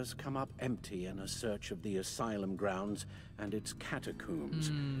network has come up empty in a search of the asylum grounds and its catacombs.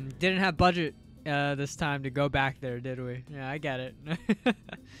 Didn't have budget this time to go back there, did we? Yeah, I get it.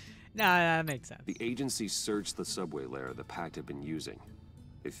 Nah, that makes sense. The agency searched the subway layer the Pact had been using.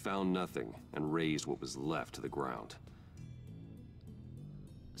 They found nothing and razed what was left to the ground.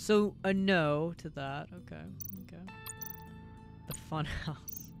 So, a no to that. Okay. The funhouse.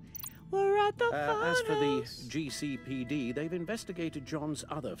 We're at the funhouse. As for the GCPD, they've investigated John's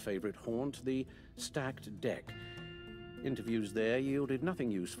other favorite haunt, the stacked deck. Interviews there yielded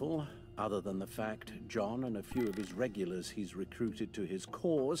nothing useful, other than the fact John and a few of his regulars he's recruited to his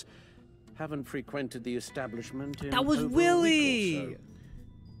cause haven't frequented the establishment in That was over Willie! a week or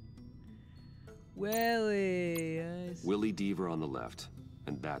so. Willie. Willie Deaver on the left,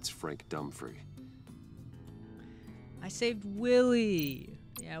 and that's Frank Dumfrey. I saved Willie.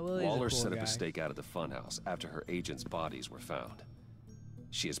 Yeah, Willie's Waller a cool set up guy. a stakeout at the funhouse after her agents' bodies were found.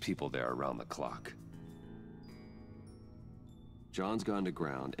 She has people there around the clock. John's gone to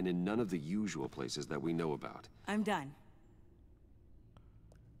ground and in none of the usual places that we know about. I'm done.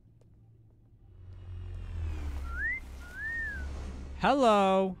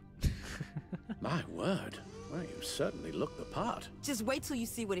 Hello. My word. Well, you certainly look the part. Just wait till you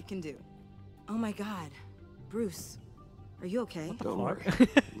see what it can do. Oh my God. Bruce, are you okay? Don't worry.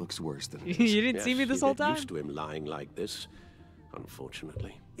 Looks worse than it is. You didn't see me this whole time? Used to him lying like this,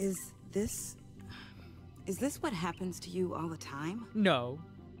 unfortunately. Is this what happens to you all the time? No.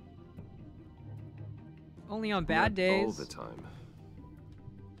 Only on bad days. All the time.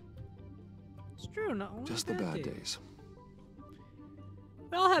 It's true, not only Just the bad days.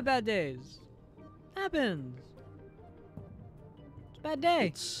 We all have bad days. Happens. It's a bad day.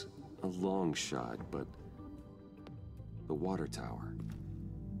 It's a long shot, but the water tower,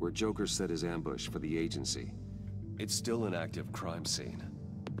 where Joker set his ambush for the agency, it's still an active crime scene.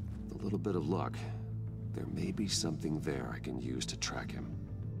 With a little bit of luck, there may be something there I can use to track him.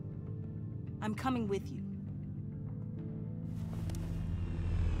 I'm coming with you.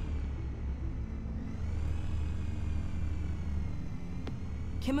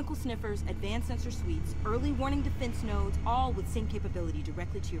 Chemical sniffers, advanced sensor suites, early warning defense nodes, all with sync capability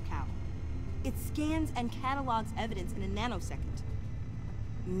directly to your cowl. It scans and catalogs evidence in a nanosecond.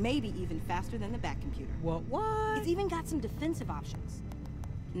 Maybe even faster than the back computer. What? It's even got some defensive options.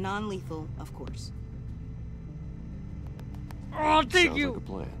 Non-lethal, of course. Oh, thank Sounds you. like a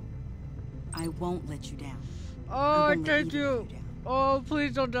plan. I won't let you down. Oh, thank you. Oh,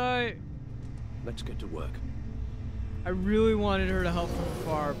 please don't die. Let's get to work. I really wanted her to help from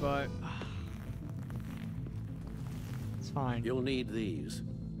afar, but it's fine. You'll need these.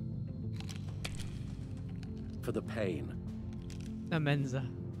 For the pain. A Mensa.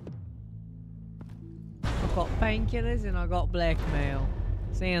 I've got painkillers and I got blackmail.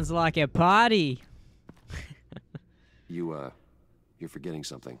 Sounds like a party. You're forgetting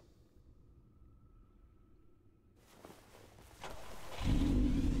something.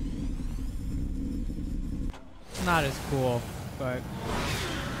 It's not as cool, but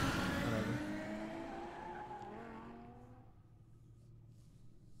whatever.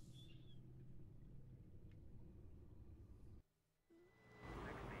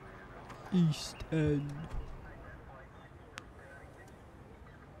 East End.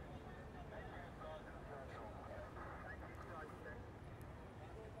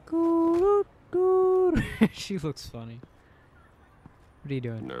 She looks funny. What are you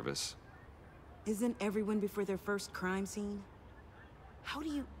doing? Nervous. Isn't everyone before their first crime scene? How do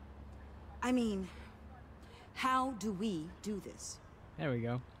you... I mean, how do we do this? There we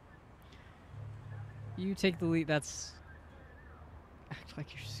go. You take the lead. That's... Act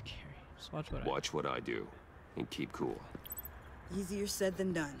like you're scary. Just watch what Watch what I do, and keep cool. Easier said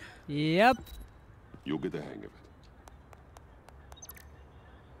than done. Yep. You'll get the hang of it.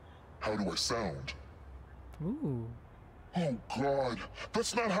 How do I sound? Ooh. Oh, God.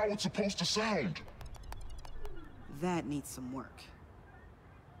 That's not how it's supposed to sound. That needs some work.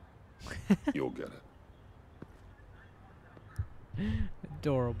 You'll get it.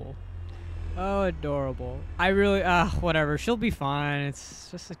 Adorable. Oh, adorable. I really, whatever. She'll be fine.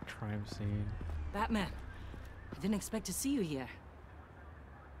 It's just a crime scene. Batman, I didn't expect to see you here.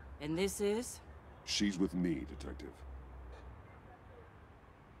 And this is? She's with me, Detective.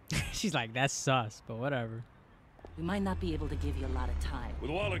 She's like, that's sus, but whatever. We might not be able to give you a lot of time.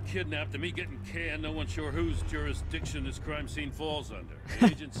 With Waller kidnapped and me getting canned, no one's sure whose jurisdiction this crime scene falls under. The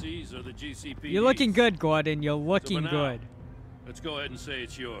agencies or the GCPD. You're looking good, Gordon. You're looking now, good. Let's go ahead and say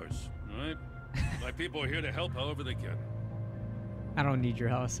it's yours, all right? My people are here to help however they can. I don't need your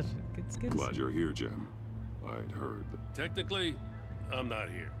help. It's good. Glad you're here, Jim. I'd heard that... Technically, I'm not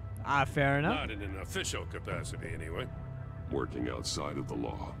here. Ah, fair enough. Not in an official capacity, anyway. Working outside of the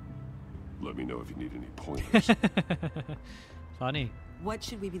law. Let me know if you need any pointers. Funny. What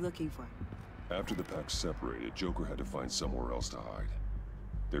should we be looking for? After the pack separated, Joker had to find somewhere else to hide.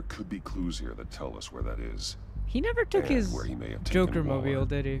 There could be clues here that tell us where that is. He never took his where he may have Joker taken Waller. mobile,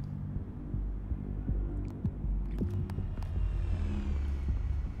 did he?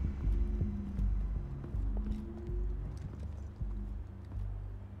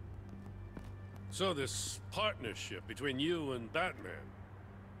 So this partnership between you and Batman,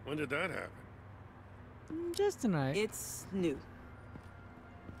 when did that happen? Just tonight. It's new.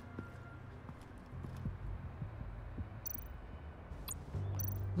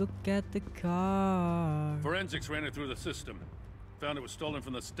 Look at the car. Forensics ran it through the system. Found it was stolen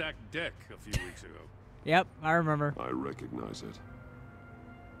from the stacked deck a few weeks ago. Yep, I remember. I recognize it.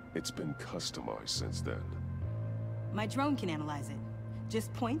 It's been customized since then. My drone can analyze it.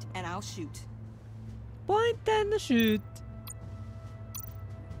 Just point and I'll shoot. Point and shoot.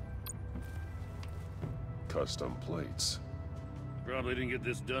 Custom plates. Probably didn't get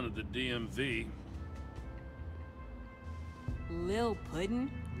this done at the DMV. Lil Puddin'?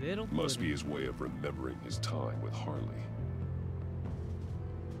 Little Must be his way of remembering his time with Harley.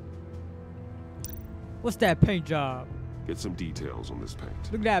 What's that paint job? Get some details on this paint.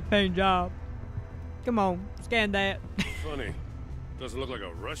 Look at that paint job. Come on, scan that. Funny. Doesn't look like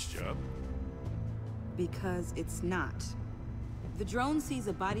a rush job. Because it's not. The drone sees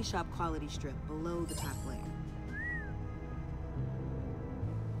a body shop quality strip below the top layer.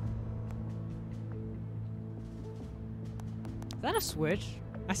 Is that a switch?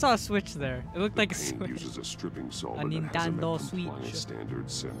 I saw a switch there. It looked like a Paint switch. uses a stripping A solvent that hasn't Nintendo met compliance Switch.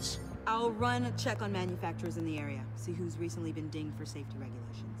 standards since. I'll run a check on manufacturers in the area, see who's recently been dinged for safety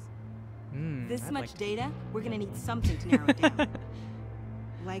regulations. This I'd much like to- data, we're gonna need something to narrow it down.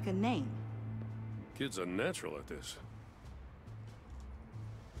 Like a name. Kid's a natural at this.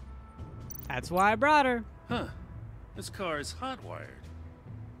 That's why I brought her. Huh. This car is hot-wired.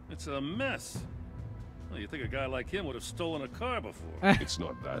 It's a mess. Well, you think a guy like him would have stolen a car before. It's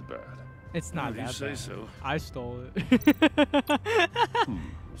not that bad. It's not If you that say bad. so. I stole it.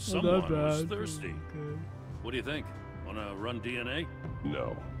 Someone bad. was thirsty. What do you think? Wanna run DNA?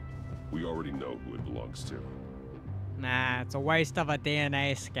 No. We already know who it belongs to. Nah, it's a waste of a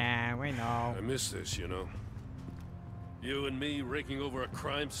DNA scan. We know. I miss this, you know. You and me raking over a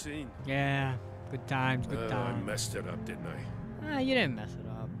crime scene. Yeah, good times, good I times. messed it up, didn't I? Ah, you didn't mess it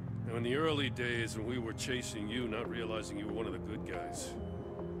up. Now, in the early days when we were chasing you, not realizing you were one of the good guys,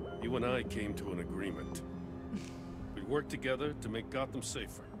 you and I came to an agreement. We worked together to make Gotham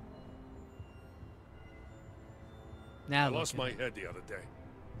safer. Now I look lost at my it. head the other day.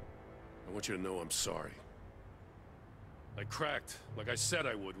 I want you to know I'm sorry. I cracked, like I said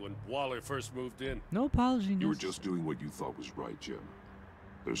I would when Waller first moved in. No apology. You were necessary. just doing what you thought was right, Jim.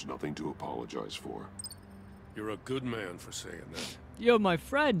 There's nothing to apologize for. You're a good man for saying that. You're my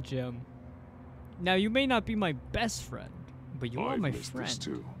friend, Jim. Now, you may not be my best friend, but you are I've my missed friend. this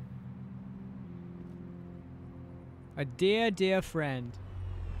too. A dear, dear friend.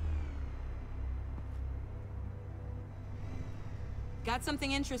 Got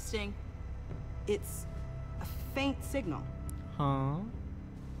something interesting. It's a faint signal. Huh?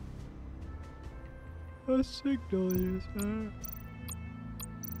 A signal, you sir.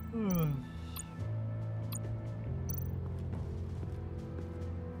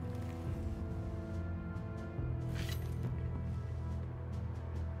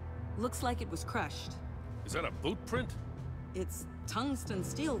 Looks like it was crushed. Is that a boot print? It's tungsten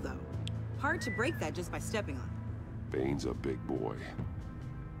steel, though. Hard to break that just by stepping on it. Bane's a big boy.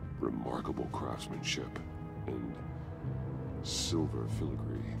 Remarkable craftsmanship. And silver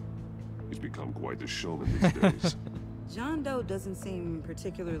filigree. He's become quite the showman these days. John Doe doesn't seem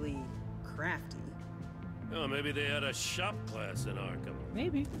particularly crafty. Oh, maybe they had a shop class in Arkham.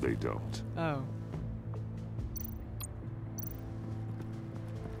 Maybe. They don't. Oh.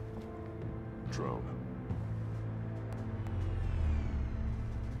 Drone.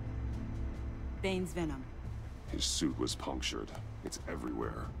 Bane's venom. His suit was punctured. It's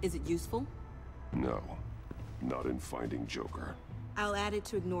everywhere. Is it useful? No. Not in finding Joker. I'll add it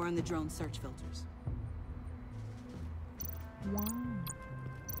to ignore on the drone search filters. Wow.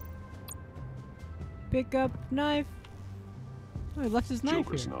 Pick up knife. Oh, he left his knife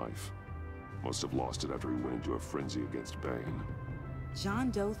Joker's here. knife. Must have lost it after he went into a frenzy against Bane.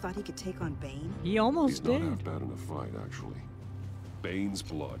 John Doe thought he could take on Bane? He almost He's did. not half bad in a fight, actually. Bane's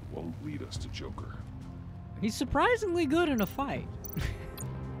blood won't lead us to Joker. He's surprisingly good in a fight.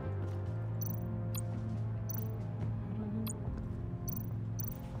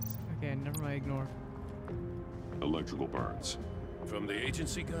 Okay, never mind, ignore. Electrical burns. From the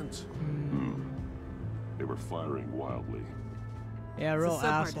agency guns? They were firing wildly. Yeah, It's real a subpart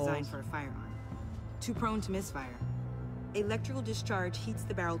assholes. designed for a firearm. Too prone to misfire. Electrical discharge heats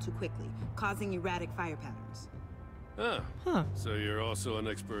the barrel too quickly, causing erratic fire patterns. Huh. So you're also an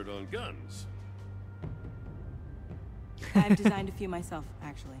expert on guns? I've designed a few myself,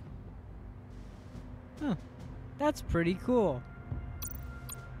 actually. Huh. That's pretty cool.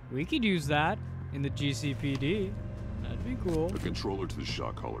 We could use that in the GCPD. That'd be cool. The controller to the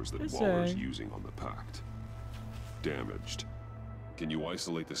shot collars that Just Waller's saying. using on the Pact. Damaged. Can you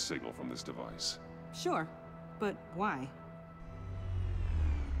isolate the signal from this device? Sure, but why?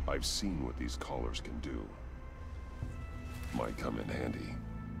 I've seen what these collars can do. Might come in handy.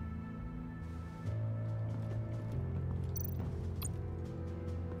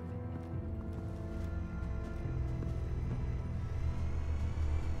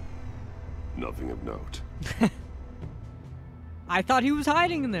 Nothing of note. I thought he was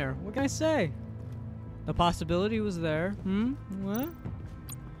hiding in there. What can I say? The possibility was there. What?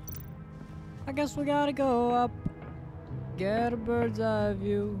 I guess we gotta go up. Get a bird's eye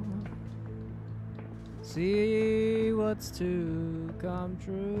view. See what's to come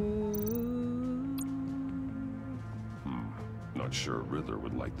true. Not sure Riddler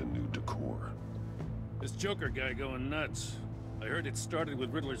would like the new decor. This Joker guy going nuts. I heard it started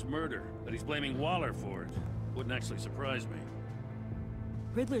with Riddler's murder, that he's blaming Waller for it. Wouldn't actually surprise me.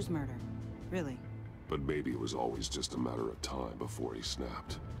 Riddler's murder? Really? But maybe it was always just a matter of time before he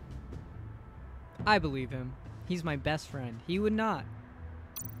snapped. I believe him. He's my best friend. He would not.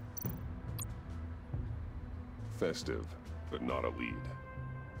 Festive, but not a lead.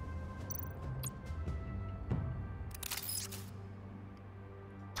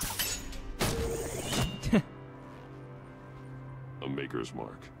 A maker's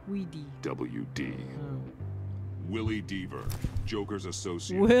mark. Weedy. WD. Willie Deaver, Joker's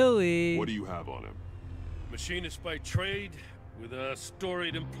associate. Willie. What do you have on him? Machinist by trade, with a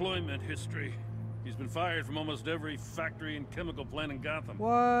storied employment history. He's been fired from almost every factory and chemical plant in Gotham.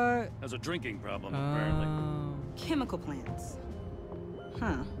 What? Has a drinking problem, apparently. Chemical plants.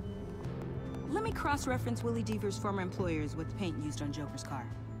 Huh. Let me cross-reference Willie Deaver's former employers with the paint used on Joker's car.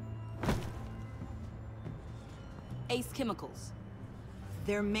 Ace Chemicals.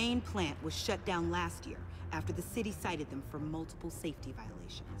 Their main plant was shut down last year after the city cited them for multiple safety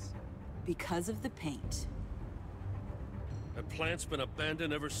violations. Because of the paint. That plant's been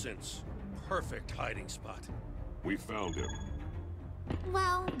abandoned ever since. Perfect hiding spot. We found him.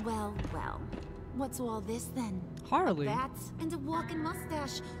 Well, well, well. What's all this then? Harley. Bats and a walking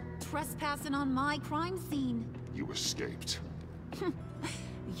mustache, trespassing on my crime scene. You escaped.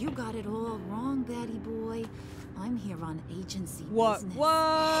 You got it all wrong, Batty boy. I'm here on agency business.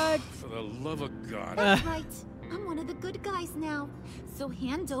 What? For the love of God. That's right. I'm one of the good guys now. So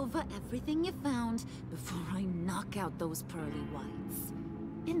hand over everything you found before I knock out those pearly whites.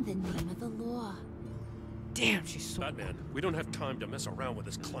 In the name of the law. Damn, she's so... Batman, we don't have time to mess around with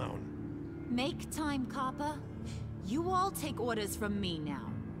this clown. Make time, copper. You all take orders from me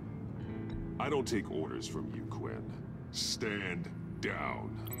now. I don't take orders from you, Quinn. Stand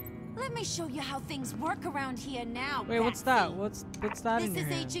down. Let me show you how things work around here now. Wait, what's that? What's that in This your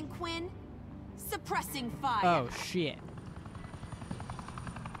is hand? Agent Quinn. Suppressing fire. Oh, shit.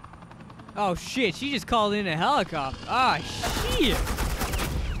 Oh, shit. She just called in a helicopter. Ah, shit.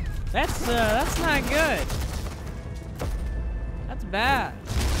 That's not good. That's bad.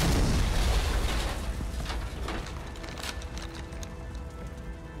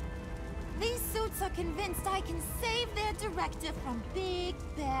 These suits are convinced I can save their director from Big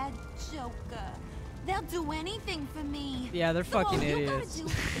Bad Joker. They'll do anything for me. Yeah, they're fucking all idiots. you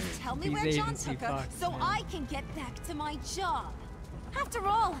gotta do is tell me These where John agency took her fucks, so man. I can get back to my job. After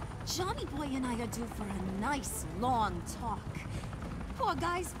all, Johnny Boy and I are due for a nice long talk. Poor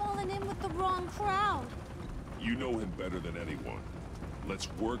guy's fallen in with the wrong crowd. You know him better than anyone.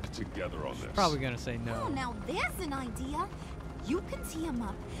 Let's work together on this. Probably gonna say Oh, no. now there's an idea. You can tee him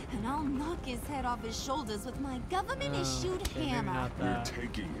up, and I'll knock his head off his shoulders with my government-issued okay, maybe hammer. not We're that.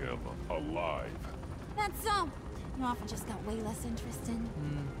 taking him alive. That's so. You often just got way less interesting.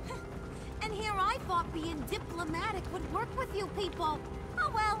 And here I thought being diplomatic would work with you people.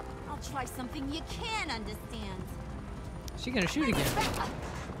 Oh well, I'll try something you can understand. She gonna shoot again.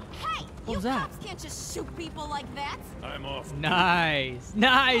 Hey, What you was that? cops can't just shoot people like that. I'm off. Nice.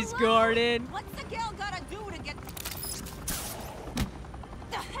 Nice, Gordon. What's the girl gotta do to get...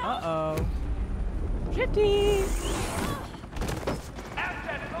 The hell? Uh-oh. Shitty!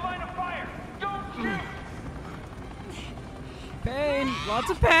 Assets in the line of fire! Don't shoot! Pain! Lots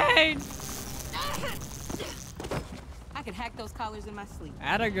of pain! I could hack those collars in my sleep.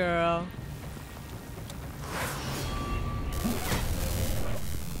 Atta girl.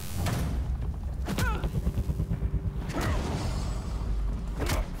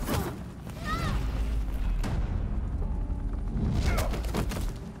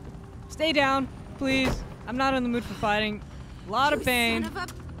 Stay down, please. I'm not in the mood for fighting. A lot of pain.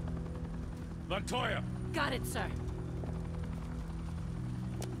 Montoya! Got it, sir.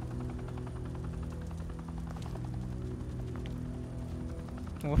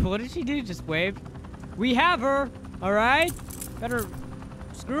 What did she do? Just wave? We have her, alright? Better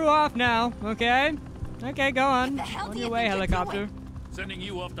screw off now, okay? Okay, go on. On your way, helicopter. Sending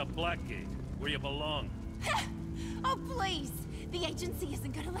you off to Blackgate, where you belong. Oh, please! The agency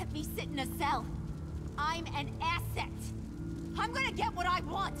isn't gonna let me sit in a cell. I'm an asset. I'm gonna get what I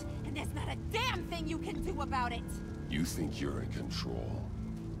want, and there's not a damn thing you can do about it. You think you're in control?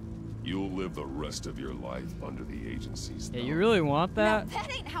 You'll live the rest of your life under the agency's thumb. Yeah, you really want that? Now,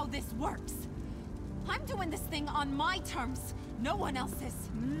 that ain't how this works. I'm doing this thing on my terms, no one else's.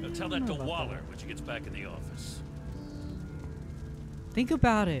 Now tell that to Waller when she gets back in the office. Think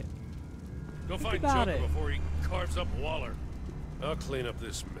about it. Go Think find about Joker it. before he carves up Waller. I'll clean up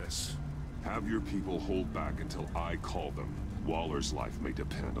this mess. Have your people hold back until I call them. Waller's life may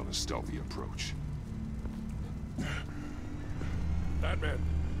depend on a stealthy approach. Batman.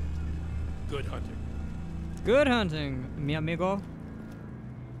 Good hunting. Good hunting, mi amigo.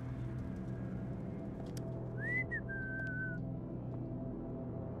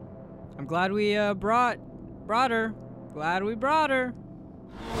 I'm glad we brought her. Glad we brought her.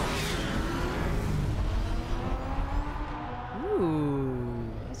 Ooh,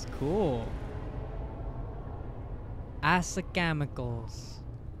 that's cool. Asacamicals.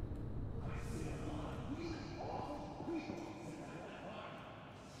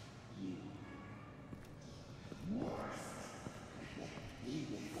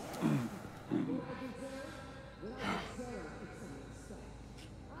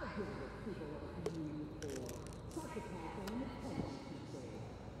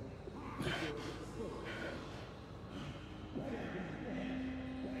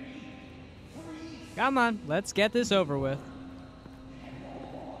 Come on, let's get this over with.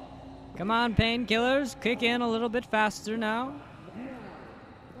 Come on, painkillers, kick in a little bit faster now.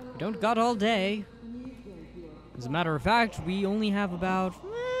 We don't got all day. As a matter of fact, we only have about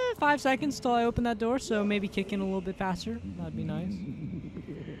 5 seconds till I open that door, so maybe kick in a little bit faster. That'd be nice.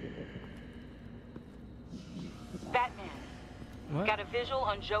 Batman. What? Got a visual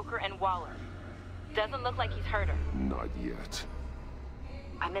on Joker and Waller. Doesn't look like he's hurt her. Not yet.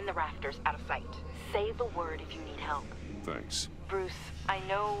 I'm in the rafters, out of sight. Say the word if you need help. Thanks. Bruce, I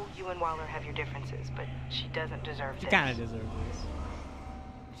know you and Waller have your differences, but she doesn't deserve this. She kind of deserves this.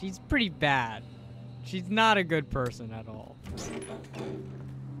 She's pretty bad. She's not a good person at all.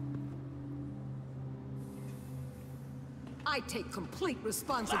 I take complete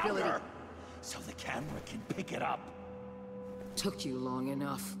responsibility. Louder, so the camera can pick it up. Took you long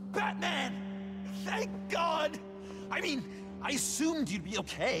enough. Batman! Thank God! I mean, I assumed you'd be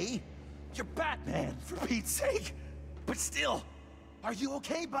okay. You're Batman, for Pete's sake. But still, are you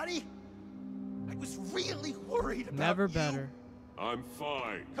okay, buddy? I was really worried about Never you. better. I'm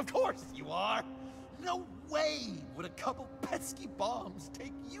fine. Of course you are. No way would a couple pesky bombs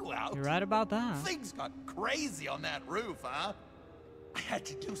take you out. You're right about that. Things got crazy on that roof, huh? I had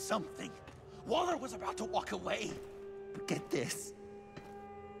to do something. Waller was about to walk away. But get this.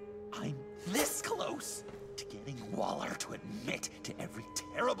 I'm this close to getting Waller to admit to every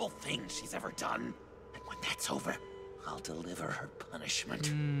terrible thing she's ever done. And when that's over, I'll deliver her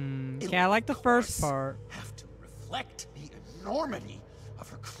punishment. Okay, I like the first part. Have to reflect the enormity of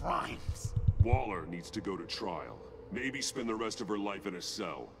her crimes. Waller needs to go to trial. Maybe spend the rest of her life in a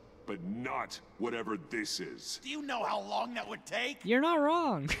cell. But not whatever this is. Do you know how long that would take? You're not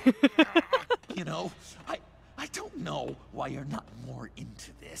wrong. You know, I don't know why you're not more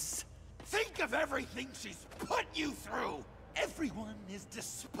into this. Think of everything she's put you through. Everyone is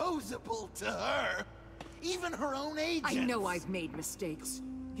disposable to her. Even her own agents. I know I've made mistakes.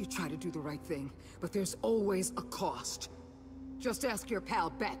 You try to do the right thing, but there's always a cost. Just ask your pal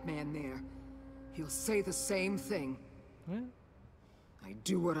Batman there. He'll say the same thing. What? I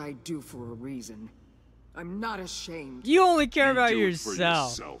do what I do for a reason. I'm not ashamed. You only care about do it for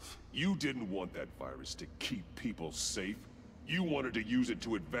yourself. yourself. You didn't want that virus to keep people safe. You wanted to use it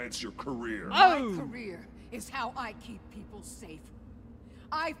to advance your career. My career is how I keep people safe.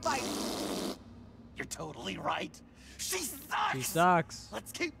 I fight... You're totally right. She sucks! She sucks.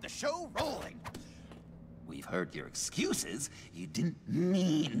 Let's keep the show rolling. We've heard your excuses. You didn't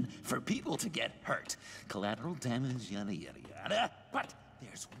mean for people to get hurt. Collateral damage, yada, yada, yada. But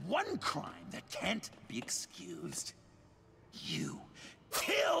there's one crime that can't be excused. You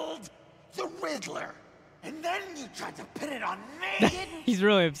killed the Riddler. And then you tried to pin it on me. He's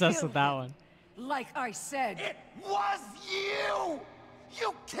really obsessed with that one. Like I said. It was you!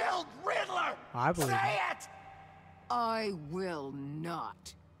 You killed Riddler! I believe Say it. it! I will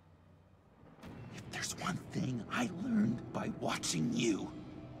not. If there's one thing I learned by watching you,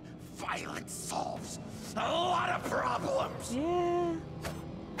 violence solves a lot of problems. Yeah.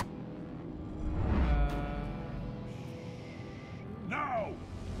 No!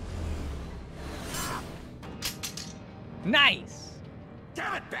 Nice.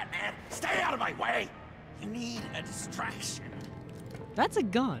 Damn it, Batman! Stay out of my way! You need a distraction. That's a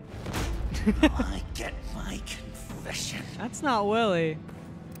gun. I get my confession. That's not Willie.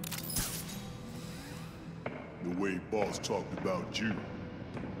 The way Boss talked about you,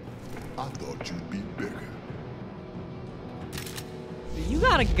 I thought you'd be bigger. You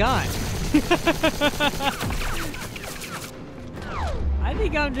got a gun. I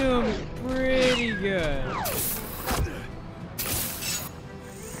think I'm doing pretty good.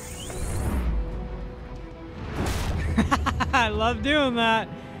 I love doing that.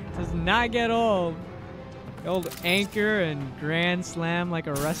 Does not get old. The old anchor and grand slam like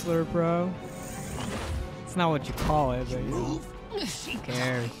a wrestler pro. It's not what you call it, but Move. who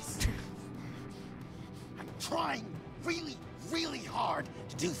cares? I'm trying really, really hard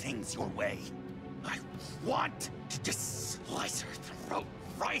to do things your way. I want to just slice her throat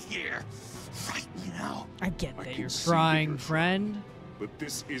right here, right now. I get that you're trying, friend. But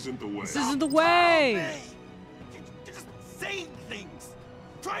this isn't the way. This isn't the way. You're just saying things,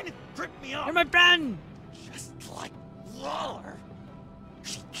 trying to trip me up. You're my friend. Just like Waller.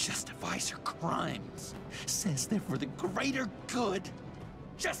 She justifies her crimes, says they're for the greater good,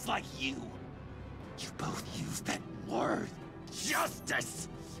 just like you. You both use that word, justice,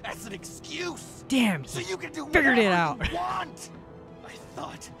 as an excuse. Damn, so you can do figured it whatever out. you want. I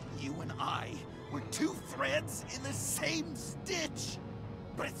thought you and I were two threads in the same stitch,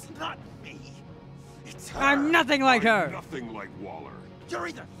 but it's not me. It's her. I'm nothing like her. Nothing like Waller. You're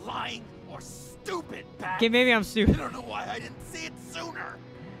either lying or stupid, Bat. Okay, maybe I'm stupid. I don't know why I didn't see it sooner.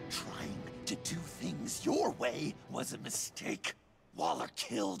 Trying to do things your way was a mistake. Waller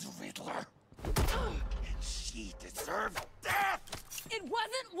killed Riddler. And she deserved death! It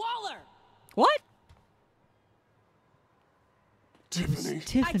wasn't Waller! What? Tiffany.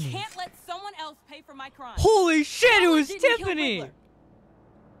 Tiffany. I can't let someone else pay for my crime. Holy shit, it Waller was didn't kill Tiffany! Riddler.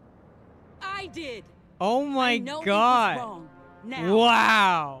 I did. Oh my I know god. It was wrong. Now.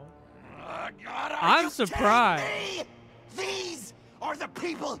 Wow. God, I'm you surprised. kidding me? These are the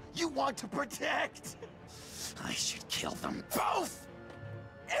people you want to protect. I should kill them both.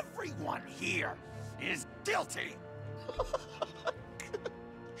 Everyone here is guilty.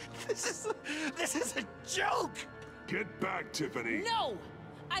 This is a joke. Get back, Tiffany. No!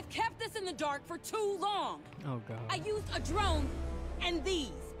 I've kept this in the dark for too long. Oh god. I used a drone and these.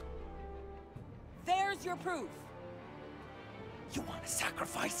 There's your proof. You want to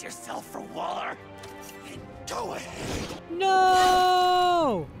sacrifice yourself for Waller? Then go ahead.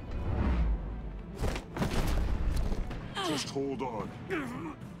 No! Just hold on.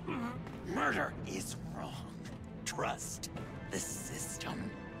 Murder is wrong. Trust the system.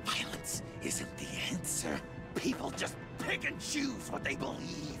 Violence isn't the answer. People just pick and choose what they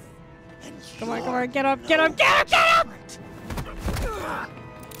believe. And Come on, you're get up, no get up, get up, get up! different.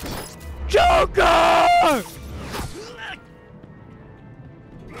 Joker!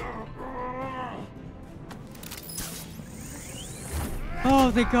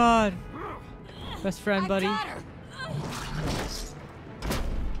 Oh, thank God. Best friend, buddy.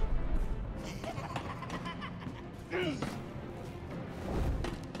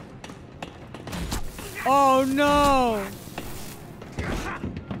 Oh no!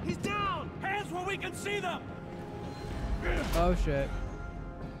 He's down! Hands where we can see them! Oh shit.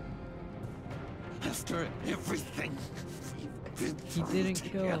 After everything we've been He through didn't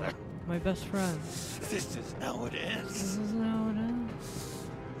together, kill my best friend. this is how it ends. This isn't how it ends.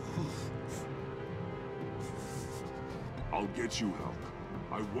 I'll get you help.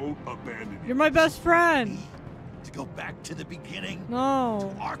 I won't abandon you. You're my best friend! To go back to the beginning.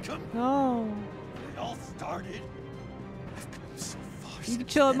 No. To Arkham. No. Where it all started. I've come so far. You can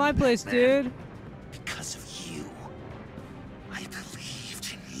since chill at then, my place, Batman. dude. Because of you. I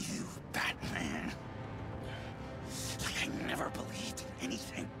believed in you, Batman. Like I never believed in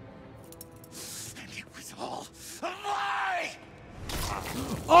anything. And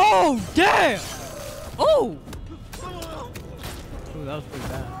Oh, damn! Oh! Ooh, that was pretty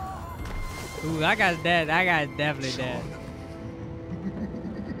bad. Ooh, that guy's dead. That guy's definitely dead.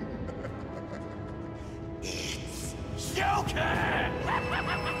 Joker!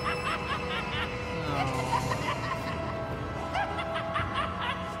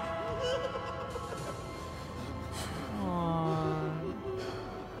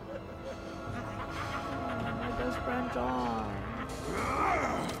 My best friend John.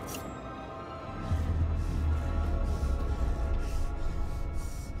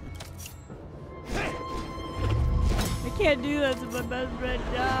 I can't do that to my best friend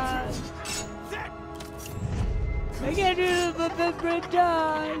John. I can't do this to my best friend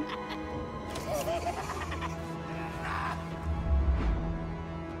John.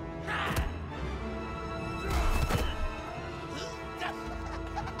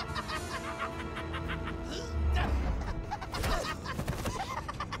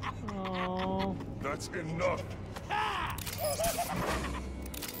 Oh. That's enough.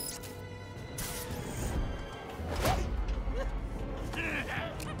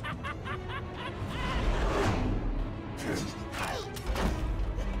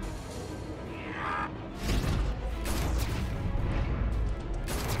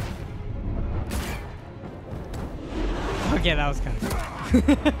 Okay, that was kind of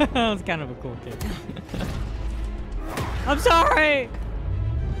that was kind of a cool kick. I'm sorry.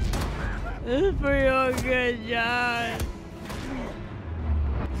 This is for your good, John.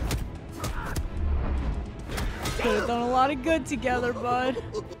 Could have done a lot of good together, bud.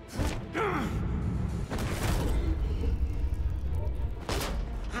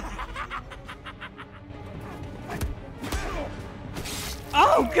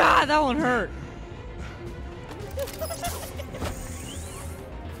 Oh God, that one hurt.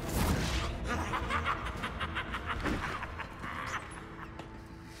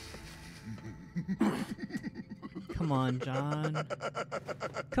 Come on, John.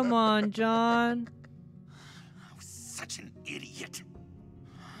 Come on, John. I was such an idiot.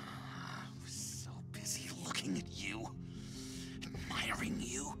 I was so busy looking at you, admiring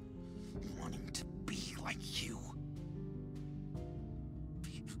you, wanting to be like you,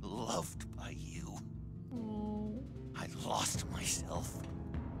 be loved by you. I lost myself.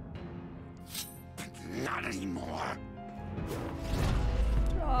 But not anymore.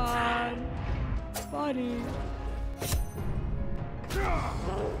 John. Buddy.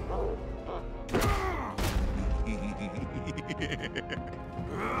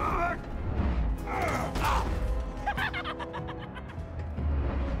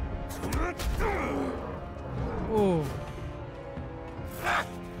 Ooh.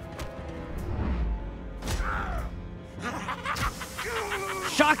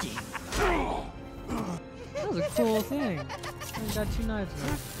 Shocking. That was a cool thing. I got 2 knives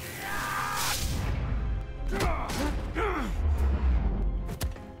now.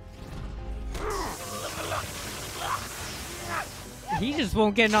 He just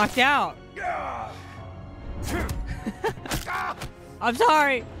won't get knocked out. I'm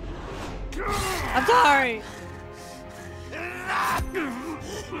sorry. I'm sorry.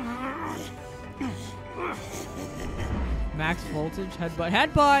 Max voltage, headbutt,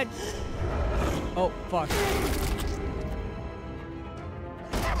 headbutt. Oh, fuck.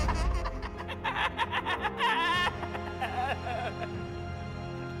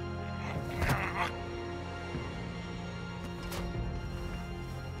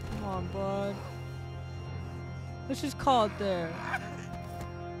 Come on, bud. Let's just call it there.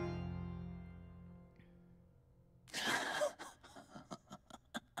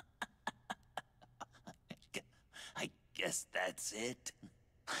 I guess that's it.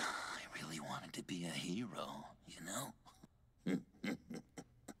 I really wanted to be a hero, you know?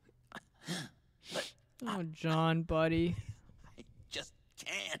 But oh, John, buddy. I just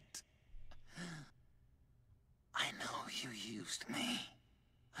can't. I know you used me.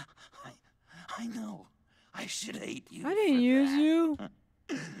 I know. I should hate you. I didn't use you.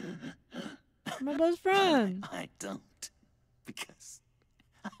 My best friend. I don't. Because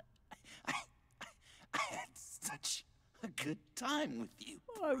I had such a good time with you.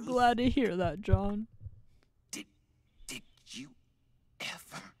 I'm glad to hear that, John. Did you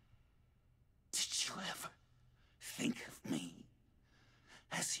ever think of me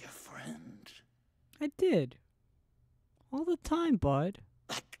as your friend? I did. All the time, bud.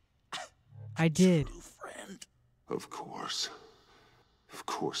 I did. Friend. Of course. Of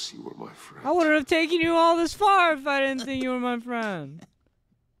course you were my friend. I wouldn't have taken you all this far if I didn't think you were my friend.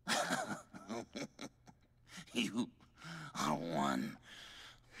 You are one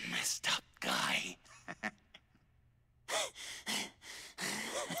messed up guy.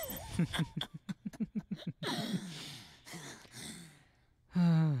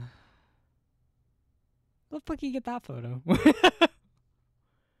 Where the fuck did you get that photo?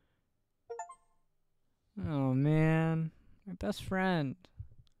 Oh man, my best friend.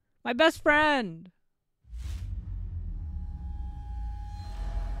 My best friend!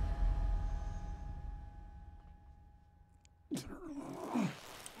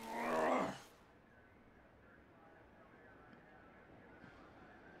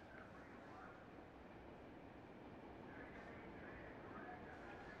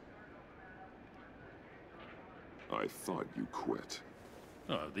 I thought you quit.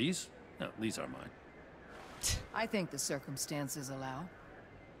 Oh, these? No, these are mine. I think the circumstances allow.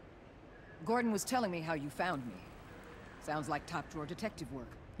 Gordon was telling me how you found me. Sounds like top-drawer detective work.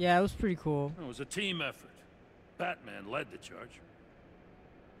 Yeah, it was pretty cool. It was a team effort. Batman led the charge.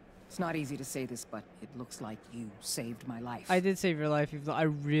 It's not easy to say this, but it looks like you saved my life. I did save your life, even though I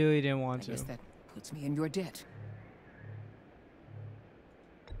really didn't want to. I guess that puts me in your debt.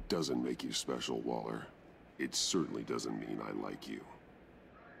 Doesn't make you special, Waller. It certainly doesn't mean I like you.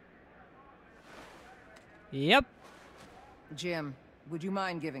 Yep. Jim, would you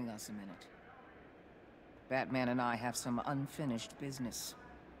mind giving us a minute? Batman and I have some unfinished business.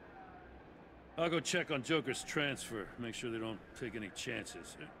 I'll go check on Joker's transfer, make sure they don't take any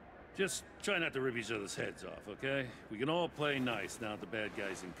chances. Just try not to rip each other's heads off, okay? We can all play nice now that the bad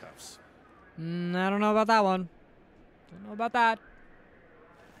guy's in cuffs. I don't know about that one. Don't know about that.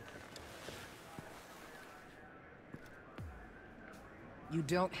 You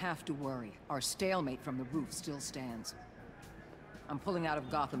don't have to worry. Our stalemate from the roof still stands. I'm pulling out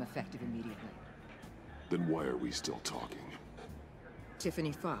of Gotham effective immediately. Then why are we still talking?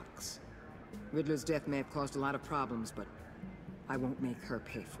 Tiffany Fox. Riddler's death may have caused a lot of problems, but I won't make her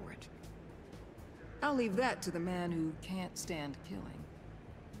pay for it. I'll leave that to the man who can't stand killing.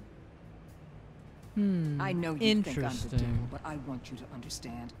 I know you think I'm the devil, but I want you to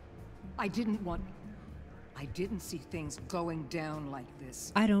understand. I didn't see things going down like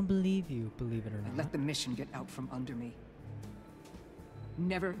this. I don't believe you, believe it or not. I let the mission get out from under me.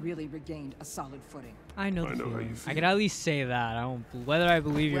 Never really regained a solid footing. I know the feeling. I can at least say that. I don't. Whether I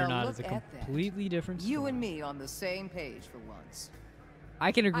believe you or not look is a at completely different story. You and me on the same page for once.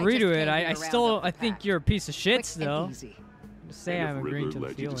 I can agree to it. I think you're a piece of shit still. Easy. Just say I'm agreeing to the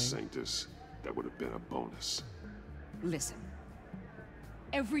led feeling. You to Sanctus, that would have been a bonus. Listen.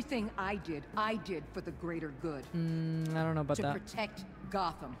 Everything I did for the greater good. I don't know about that. To protect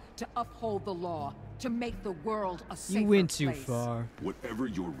Gotham, to uphold the law, to make the world a safer place. You went too far. Whatever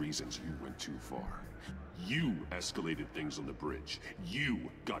your reasons, you went too far. You escalated things on the bridge. You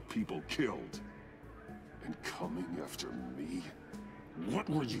got people killed. And coming after me? What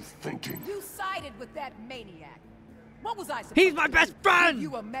were you thinking? You sided with that maniac. What was I supposed He's my best friend! Give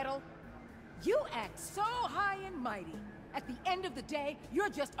you a medal? You act so high and mighty. At the end of the day, you're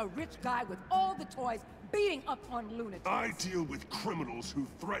just a rich guy with all the toys beating up on lunatics. I deal with criminals who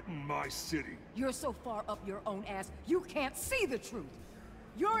threaten my city. You're so far up your own ass, you can't see the truth.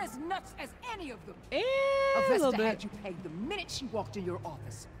 You're as nuts as any of them. Avesta had you pegged the minute she walked in your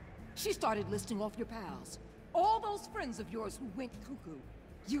office. She started listing off your pals. All those friends of yours who went cuckoo.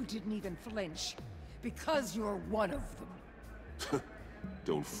 You didn't even flinch. Because you're one of them.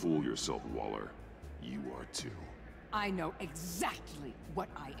 Don't fool yourself, Waller. You are too. I know exactly what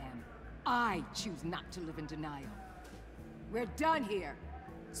I am. I choose not to live in denial. We're done here.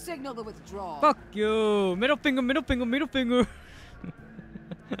 Signal the withdrawal. Fuck you. Middle finger, middle finger, middle finger.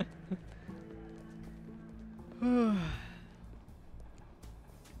 I'm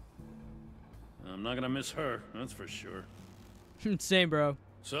not gonna miss her, that's for sure. Same, bro.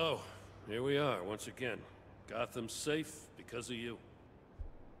 So, here we are once again. Gotham's safe because of you.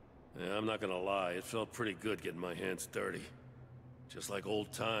 Yeah, I'm not gonna lie, it felt pretty good getting my hands dirty. Just like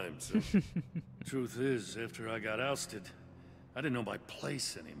old times. Truth is, after I got ousted, I didn't know my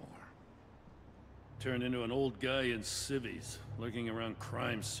place anymore. Turned into an old guy in civvies, lurking around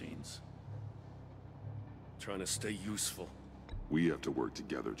crime scenes. Trying to stay useful. We have to work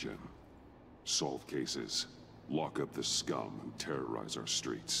together, Jim. Solve cases. Lock up the scum who terrorize our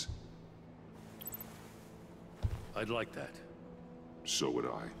streets. I'd like that. So would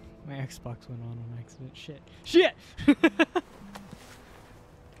I. My Xbox went on accident. Shit!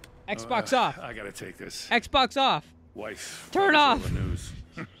 Xbox off! I gotta take this. Xbox off! Wife. Turn off! The news.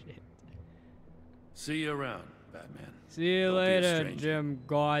 See you around, Batman. See you later, Jim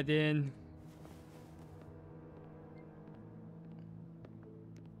Gordon.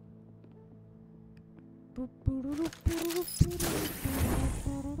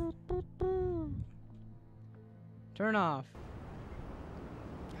 Turn off.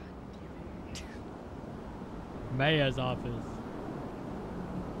 Mayor's office.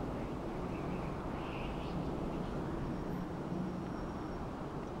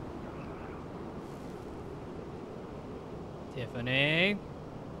 Tiffany?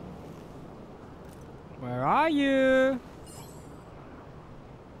 Where are you?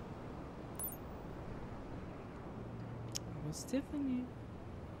 It was Tiffany.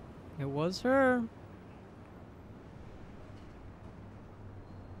 It was her.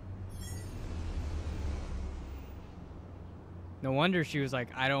 No wonder she was like,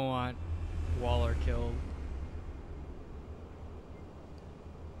 I don't want Waller killed.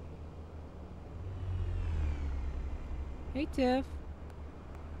 Hey, Tiff.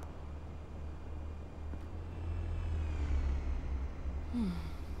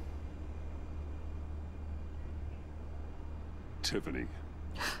 Tiffany,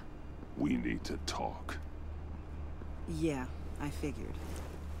 we need to talk. Yeah, I figured.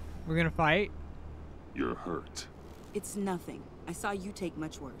 We're gonna fight? You're hurt. It's nothing. I saw you take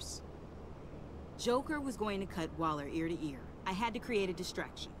much worse. Joker was going to cut Waller ear to ear. I had to create a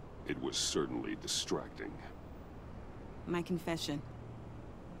distraction. It was certainly distracting. My confession.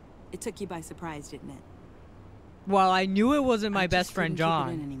 It took you by surprise, didn't it? Well, I knew it wasn't my best friend couldn't keep it John.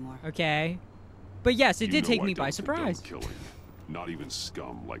 in anymore. Okay. But yes, it You did know take I me by don't condone surprise. Killing. Not even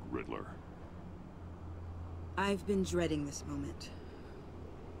scum like Riddler. I've been dreading this moment.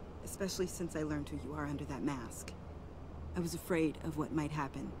 Especially since I learned who you are under that mask. I was afraid of what might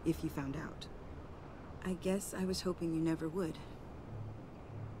happen if you found out. I guess I was hoping you never would.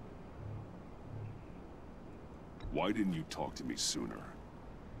 Why didn't you talk to me sooner?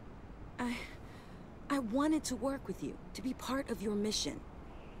 I wanted to work with you, to be part of your mission.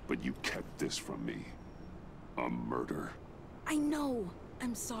 But you kept this from me. A murder. I know.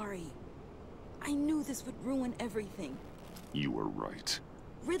 I'm sorry. I knew this would ruin everything. You were right.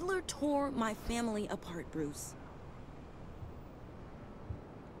 Riddler tore my family apart, Bruce.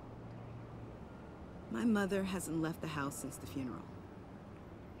 My mother hasn't left the house since the funeral.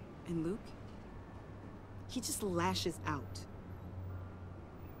 And Luke? He just lashes out.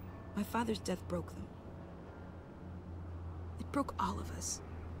 My father's death broke them. It broke all of us.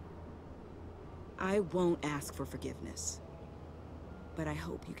 I won't ask for forgiveness. But I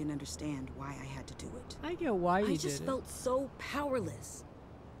hope you can understand why I had to do it. I get why you did it. I just felt so powerless.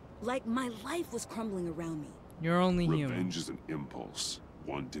 Like my life was crumbling around me. You're only human. Revenge is an impulse,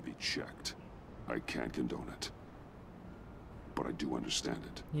 one to be checked. I can't condone it. But I do understand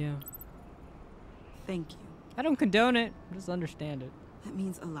it. Yeah. Thank you. I don't condone it. Just understand it. That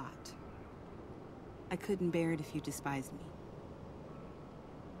means a lot. I couldn't bear it if you despised me.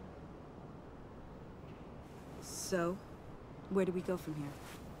 So, where do we go from here?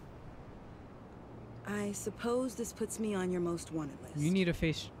 I suppose this puts me on your most wanted list. You need to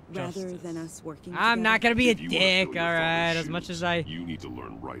face justice. Rather than us working I'm together. not gonna be a If you wanna dick, fill your alright? father's As much shoes, as I you need to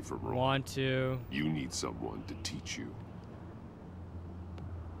learn right from wrong. want to. You need someone to teach you.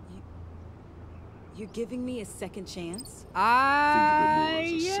 You're giving me a second chance? Think of it more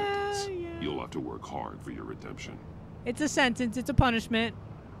as a Yeah. sentence. You'll have to work hard for your redemption. It's a sentence. It's a punishment.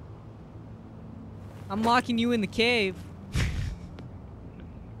 I'm locking you in the cave.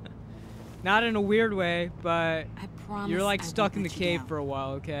 Not in a weird way, but you're like stuck in the cave for a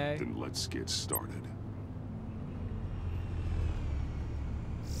while, okay? Then let's get started.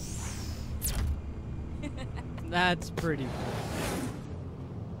 That's pretty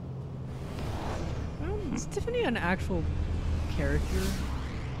cool. Is Tiffany an actual character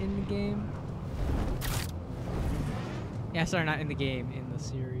in the game? Yeah, sorry, not in the game, in the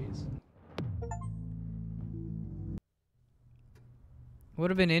series. Would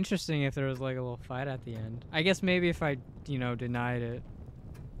have been interesting if there was like a little fight at the end. I guess maybe if I, you know, denied it.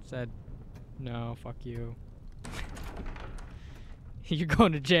 Said, no, fuck you. You're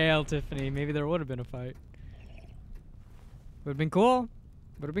going to jail, Tiffany. Maybe there would have been a fight. Would have been cool.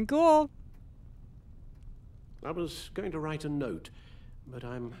 Would have been cool. I was going to write a note, but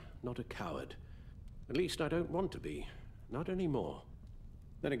I'm not a coward. At least I don't want to be. Not anymore.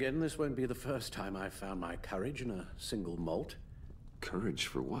 Then again, this won't be the first time I've found my courage in a single malt. Courage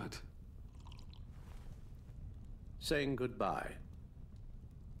for what? Saying goodbye.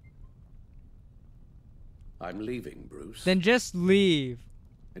 I'm leaving, Bruce. Then just leave.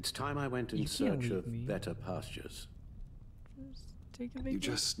 It's time I went in You can't search leave of me. better pastures. Take a You vacation.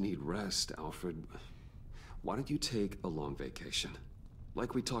 just need rest, Alfred. Why don't you take a long vacation?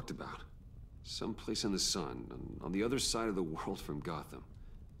 Like we talked about. Someplace in the sun, on the other side of the world from Gotham.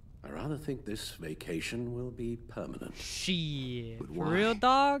 I rather think this vacation will be permanent. Shit. But For why? real,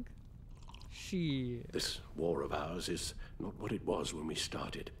 dog? Shit. This war of ours is not what it was when we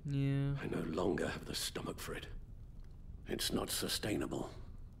started. Yeah. I no longer have the stomach for it. It's not sustainable.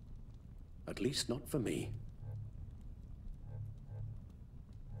 At least not for me.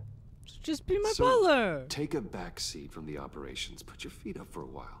 Just be my So, butler. take a back seat from the operations. Put your feet up for a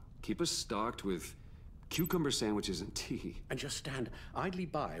while. Keep us stocked with cucumber sandwiches and tea. And just stand idly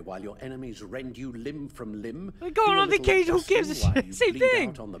by while your enemies rend you limb from limb? We're going on vacation, who gives a shit? Same thing.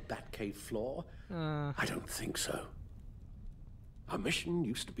 Out on the Batcave floor? I don't think so. Our mission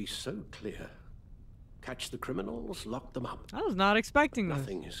used to be so clear. Catch the criminals, lock them up. I was not expecting this.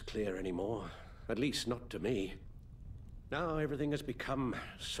 Nothing is clear anymore. At least not to me. Now everything has become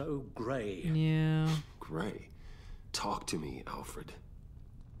so grey. Yeah. Grey? Talk to me, Alfred.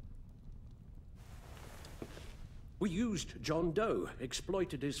 We used John Doe,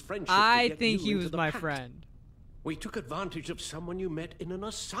 exploited his friendship I to get think you he into was the my pact. friend. We took advantage of someone you met in an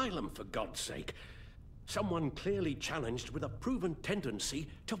asylum, for God's sake. Someone clearly challenged with a proven tendency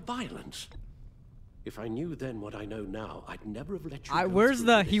to violence. If I knew then what I know now, I'd never have let you go Where's through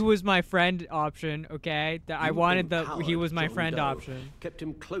the with he it. was my friend option, okay? I You wanted the he empowered was my John friend Doe, option. Kept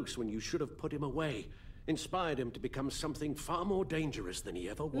him close when you should have put him away. Inspired him to become something far more dangerous than he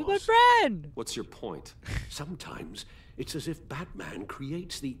ever was. He's my friend! What's your point? Sometimes it's as if Batman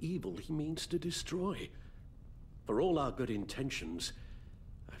creates the evil he means to destroy. For all our good intentions,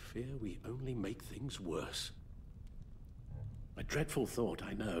 I fear we only make things worse. A dreadful thought,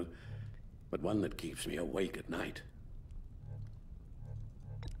 I know, but one that keeps me awake at night.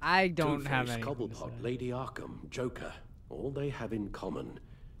 I don't have Two-Face, any. Cobblepot, Lady Arkham, Joker, all they have in common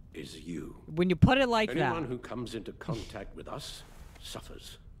is you. When you put it like Anyone that. who comes into contact with us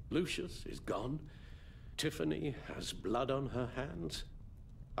suffers. Lucius is gone. Tiffany has blood on her hands.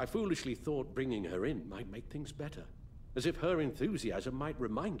 I foolishly thought bringing her in might make things better, as if her enthusiasm might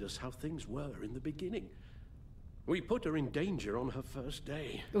remind us how things were in the beginning. We put her in danger on her first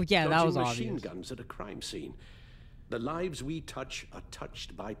day. Oh, yeah, that was dodging machine obvious. guns at a crime scene. The lives we touch are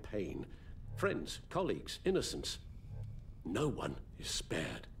touched by pain. Friends, colleagues, innocents. No one is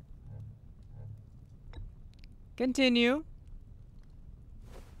spared. Continue.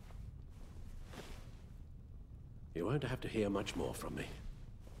 You won't have to hear much more from me.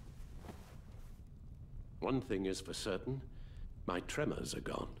 One thing is for certain, my tremors are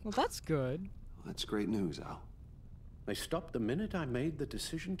gone. Well, that's good. Well, that's great news, Al. They stopped the minute I made the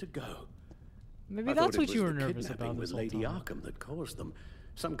decision to go. Maybe I thought that's it what was you were the nervous kidnapping about with this whole Lady time. Arkham that caused them.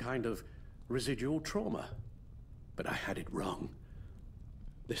 Some kind of residual trauma. But I had it wrong.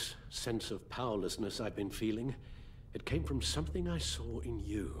 This sense of powerlessness I've been feeling, it came from something I saw in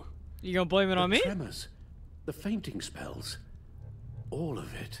you. You gonna blame it on me? The tremors, the fainting spells, all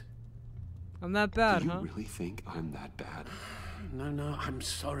of it. I'm that bad, Do you huh? really think I'm that bad? No, I'm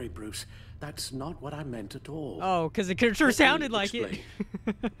sorry, Bruce. That's not what I meant at all. Oh, because it sure Let me sounded like explain.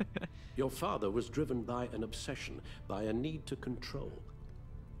 it. Your father was driven by an obsession, by a need to control.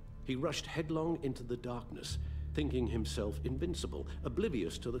 He rushed headlong into the darkness, thinking himself invincible,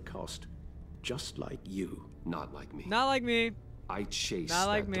 oblivious to the cost. Just like you. Not like me. Not like me. I chased Not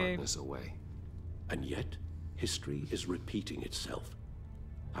like that me. darkness away. And yet, history is repeating itself.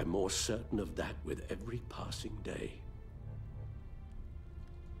 I'm more certain of that with every passing day.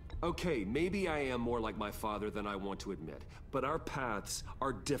 Okay, maybe I am more like my father than I want to admit, but our paths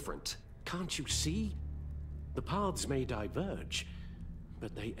are different. Can't you see? The paths may diverge,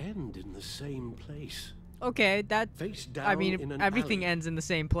 but they end in the same place. Okay, that. Face down I in mean, an everything alley, ends in the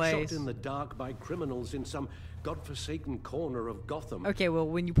same place. Shot in the dark by criminals in some godforsaken corner of Gotham. Okay, well,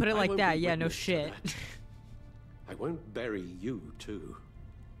 when you put it I like won't that, be yeah, no witness to shit. that. I won't bury you, too.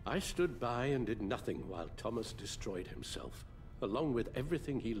 I stood by and did nothing while Thomas destroyed himself, along with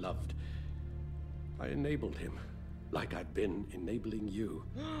everything he loved. I enabled him, like I've been enabling you.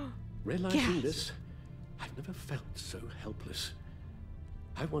 Realizing Yes. this, I've never felt so helpless.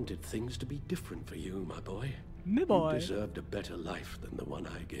 I wanted things to be different for you, my boy. Me boy. You deserved a better life than the one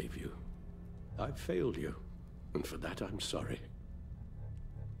I gave you. I failed you, and for that I'm sorry.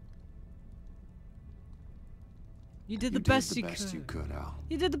 You did the You best did you the best could. you could, Al.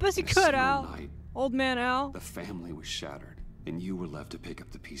 You did the best you In a could, single Al. night, Old man Al. the family was shattered, and you were left to pick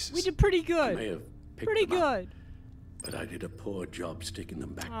up the pieces. We did pretty I good. may have picked Pretty them up, good. but I did a poor job sticking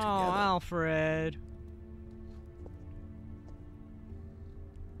them back Oh, together. Alfred.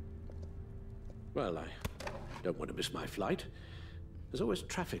 Well, I don't want to miss my flight. There's always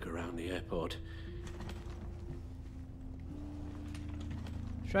traffic around the airport.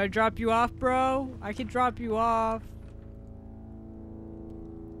 Should I drop you off, bro? I can drop you off.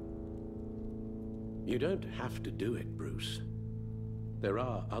 You don't have to do it, Bruce. There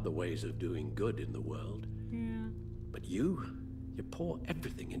are other ways of doing good in the world. Yeah. But you pour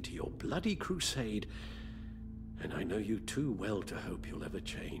everything into your bloody crusade, And I know you too well to hope you'll ever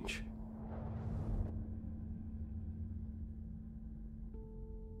change.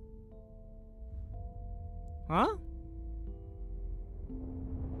 Huh?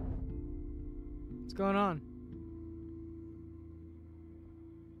 What's going on?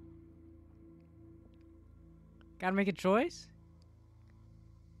 Gotta make a choice?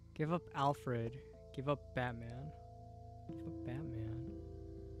 Give up Alfred. Give up Batman. Give up Batman.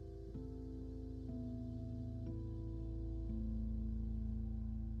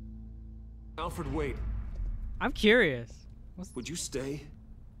 Alfred, wait. I'm curious. Would you stay?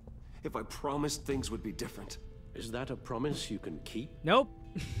 If I promised things would be different. Is that a promise you can keep? Nope.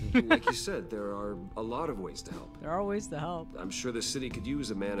 Like you said, there are a lot of ways to help. There are ways to help. I'm sure the city could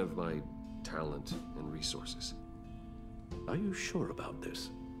use a man of my talent and resources. Are you sure about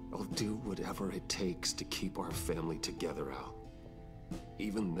this? I'll do whatever it takes to keep our family together, Al.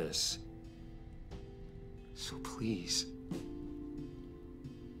 Even this. So please,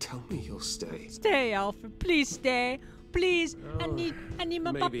 tell me you'll stay. Stay, Alfred. Please stay. Please. I need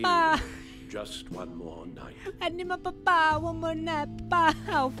my Maybe papa. just one more night. I need my papa. One more night, papa,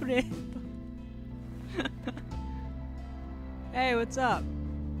 Alfred. Hey, what's up?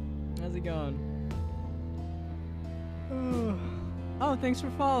 How's it going? Oh, thanks for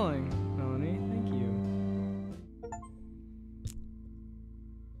following, Melanie. Thank you.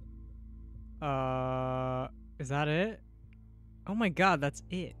 Is that it? Oh my god, that's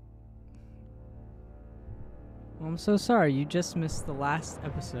it. Well, I'm so sorry. You just missed the last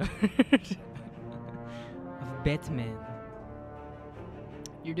episode of Batman.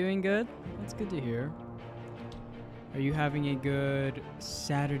 You're doing good? That's good to hear. Are you having a good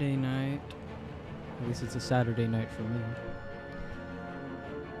Saturday night? At least it's a Saturday night for me.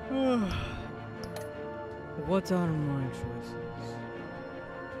 What are my choices?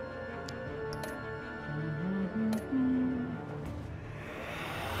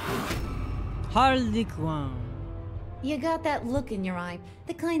 Harley Quinn. You got that look in your eye,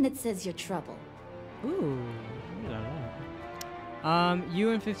 the kind that says you're trouble. Ooh, look at that.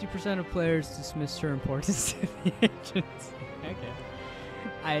 You and 50% of players dismissed her importance to the agency. Okay.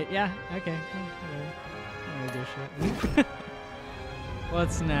 Okay. I don't give a shit.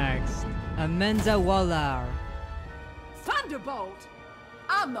 What's next? Amanda Waller. Thunderbolt!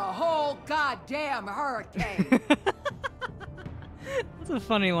 I'm the whole goddamn hurricane! That's a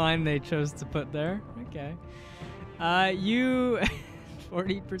funny line they chose to put there. Okay. You...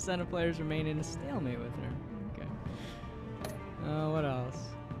 40% of players remain in a stalemate with her. Okay. What else?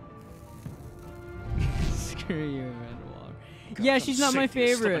 Screw you, Amanda Waller. Yeah, she's not my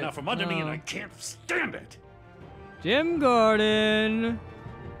favorite. Slipping out from under me and I can't stand it. Jim Gordon.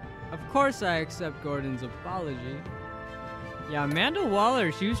 Of course I accept Gordon's apology. Yeah, Amanda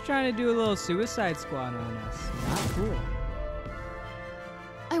Waller, she was trying to do a little Suicide Squad on us. Not cool.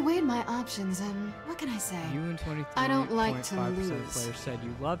 I weighed my options, and what can I say? You and 23.5% I don't like to of lose. players said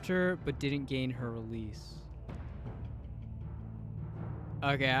you loved her, but didn't gain her release.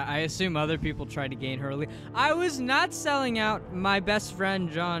 Okay, I assume other people tried to gain her release. I was not selling out my best friend,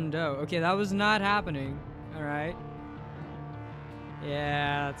 John Doe. Okay, that was not happening. All right.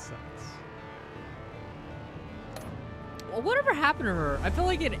 Yeah, that sucks. Well, whatever happened to her? I feel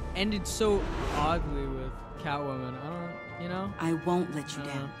like it ended so oddly with Catwoman. I don't, you know? I won't let you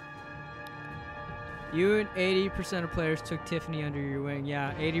down. You and 80% of players took Tiffany under your wing.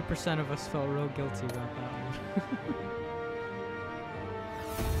 Yeah, 80% of us felt real guilty about that one.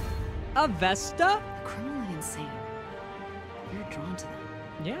 Avesta? Criminally insane. You're drawn to them.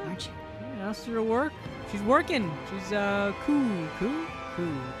 Yeah. Aren't you? Yeah, asked her to work. She's working. She's co. Wayne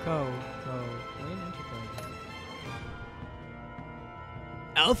Enterprises.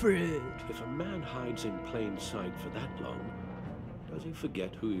 Alfred. If a man hides in plain sight for that long, does he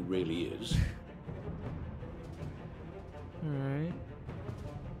forget who he really is? Alright.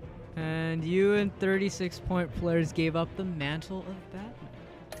 And you and 36-point players gave up the mantle of Batman.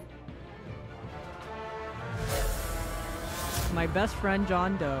 My best friend,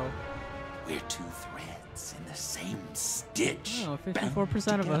 John Doe. We're two threads in the same stitch. Oh,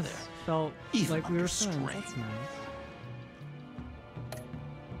 54% of us felt even like we were under friends. strain. That's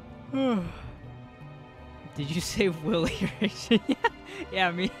nice. Did you save Willie?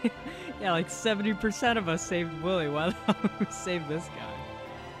 Yeah, me. Yeah, like 70% of us saved Willie. Why the hell would we save this guy?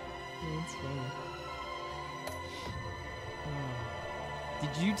 That's funny.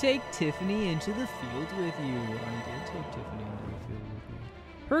 Did you take Tiffany into the field with you? I did take Tiffany into the field with me.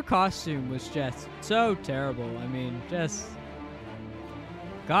 Her costume was just so terrible. I mean, just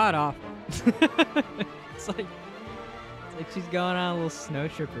god awful. It's like she's going on a little snow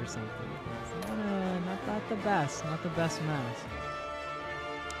trip or something. It's not not the best. Not the best mask.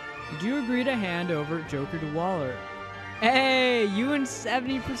 Did you agree to hand over Joker to Waller? Hey, you and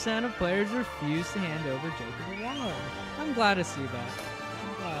 70% of players refuse to hand over Joker to Waller. I'm glad to see that.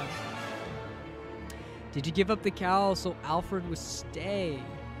 I'm glad. Did you give up the cowl so Alfred would stay?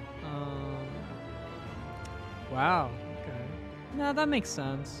 Wow. Okay. No, that makes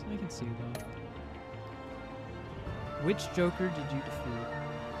sense. I can see that. Which Joker did you defeat?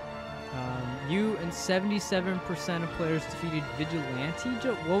 You and 77% of players defeated Vigilante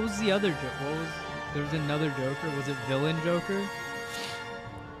Joker. What was the other Joker? There was another Joker. Was it Villain Joker?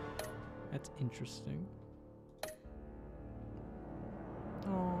 That's interesting.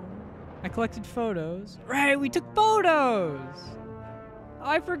 Oh, I collected photos. Right, we took photos. Oh,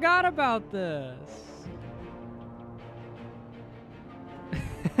 I forgot about this.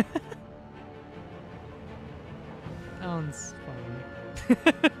 Sounds funny.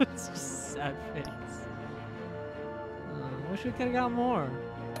 It's just sad face. Wish we could have got more.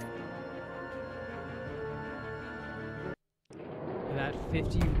 That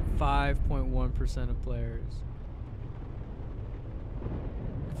 55.1% of players.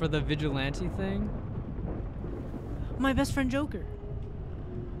 For the vigilante thing? My best friend Joker.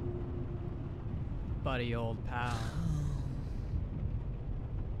 Buddy, old pal.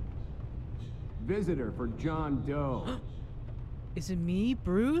 Visitor for John Doe. Is it me,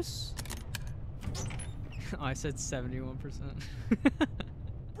 Bruce? Oh, I said 71%.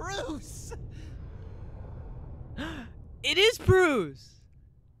 Bruce! It is Bruce!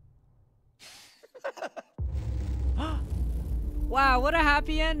 Wow, what a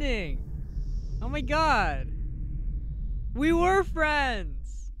happy ending! Oh my god! We were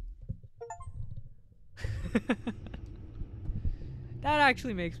friends! That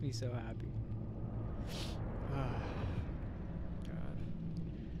actually makes me so happy. God.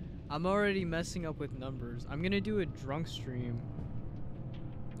 I'm already messing up with numbers. I'm gonna do a drunk stream.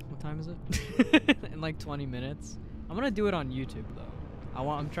 What time is it? In like 20 minutes. I'm gonna do it on YouTube though.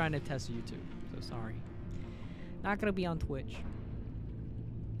 I'm trying to test YouTube, so sorry. Not gonna be on Twitch.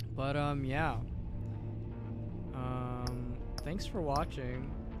 But yeah. Thanks for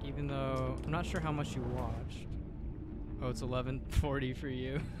watching, even though I'm not sure how much you watched. Oh, it's 11:40 for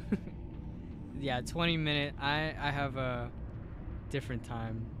you. Yeah, 20 minute. I have a different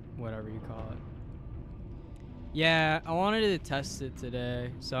time, whatever you call it. Yeah, I wanted to test it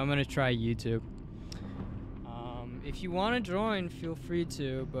today, so I'm gonna try YouTube. If you want to join, feel free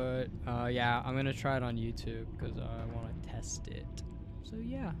to, but yeah, I'm gonna try it on YouTube because I want to test it. So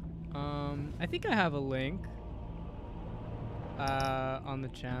yeah, I think I have a link on the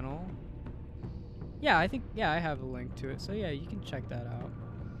channel. Yeah, I have a link to it. So yeah, you can check that out.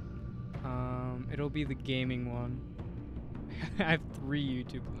 It'll be the gaming one. I have 3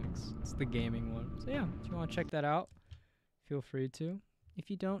 YouTube links. It's the gaming one. So yeah, if you want to check that out, feel free to. If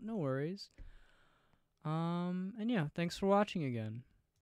you don't, no worries. And yeah, thanks for watching again.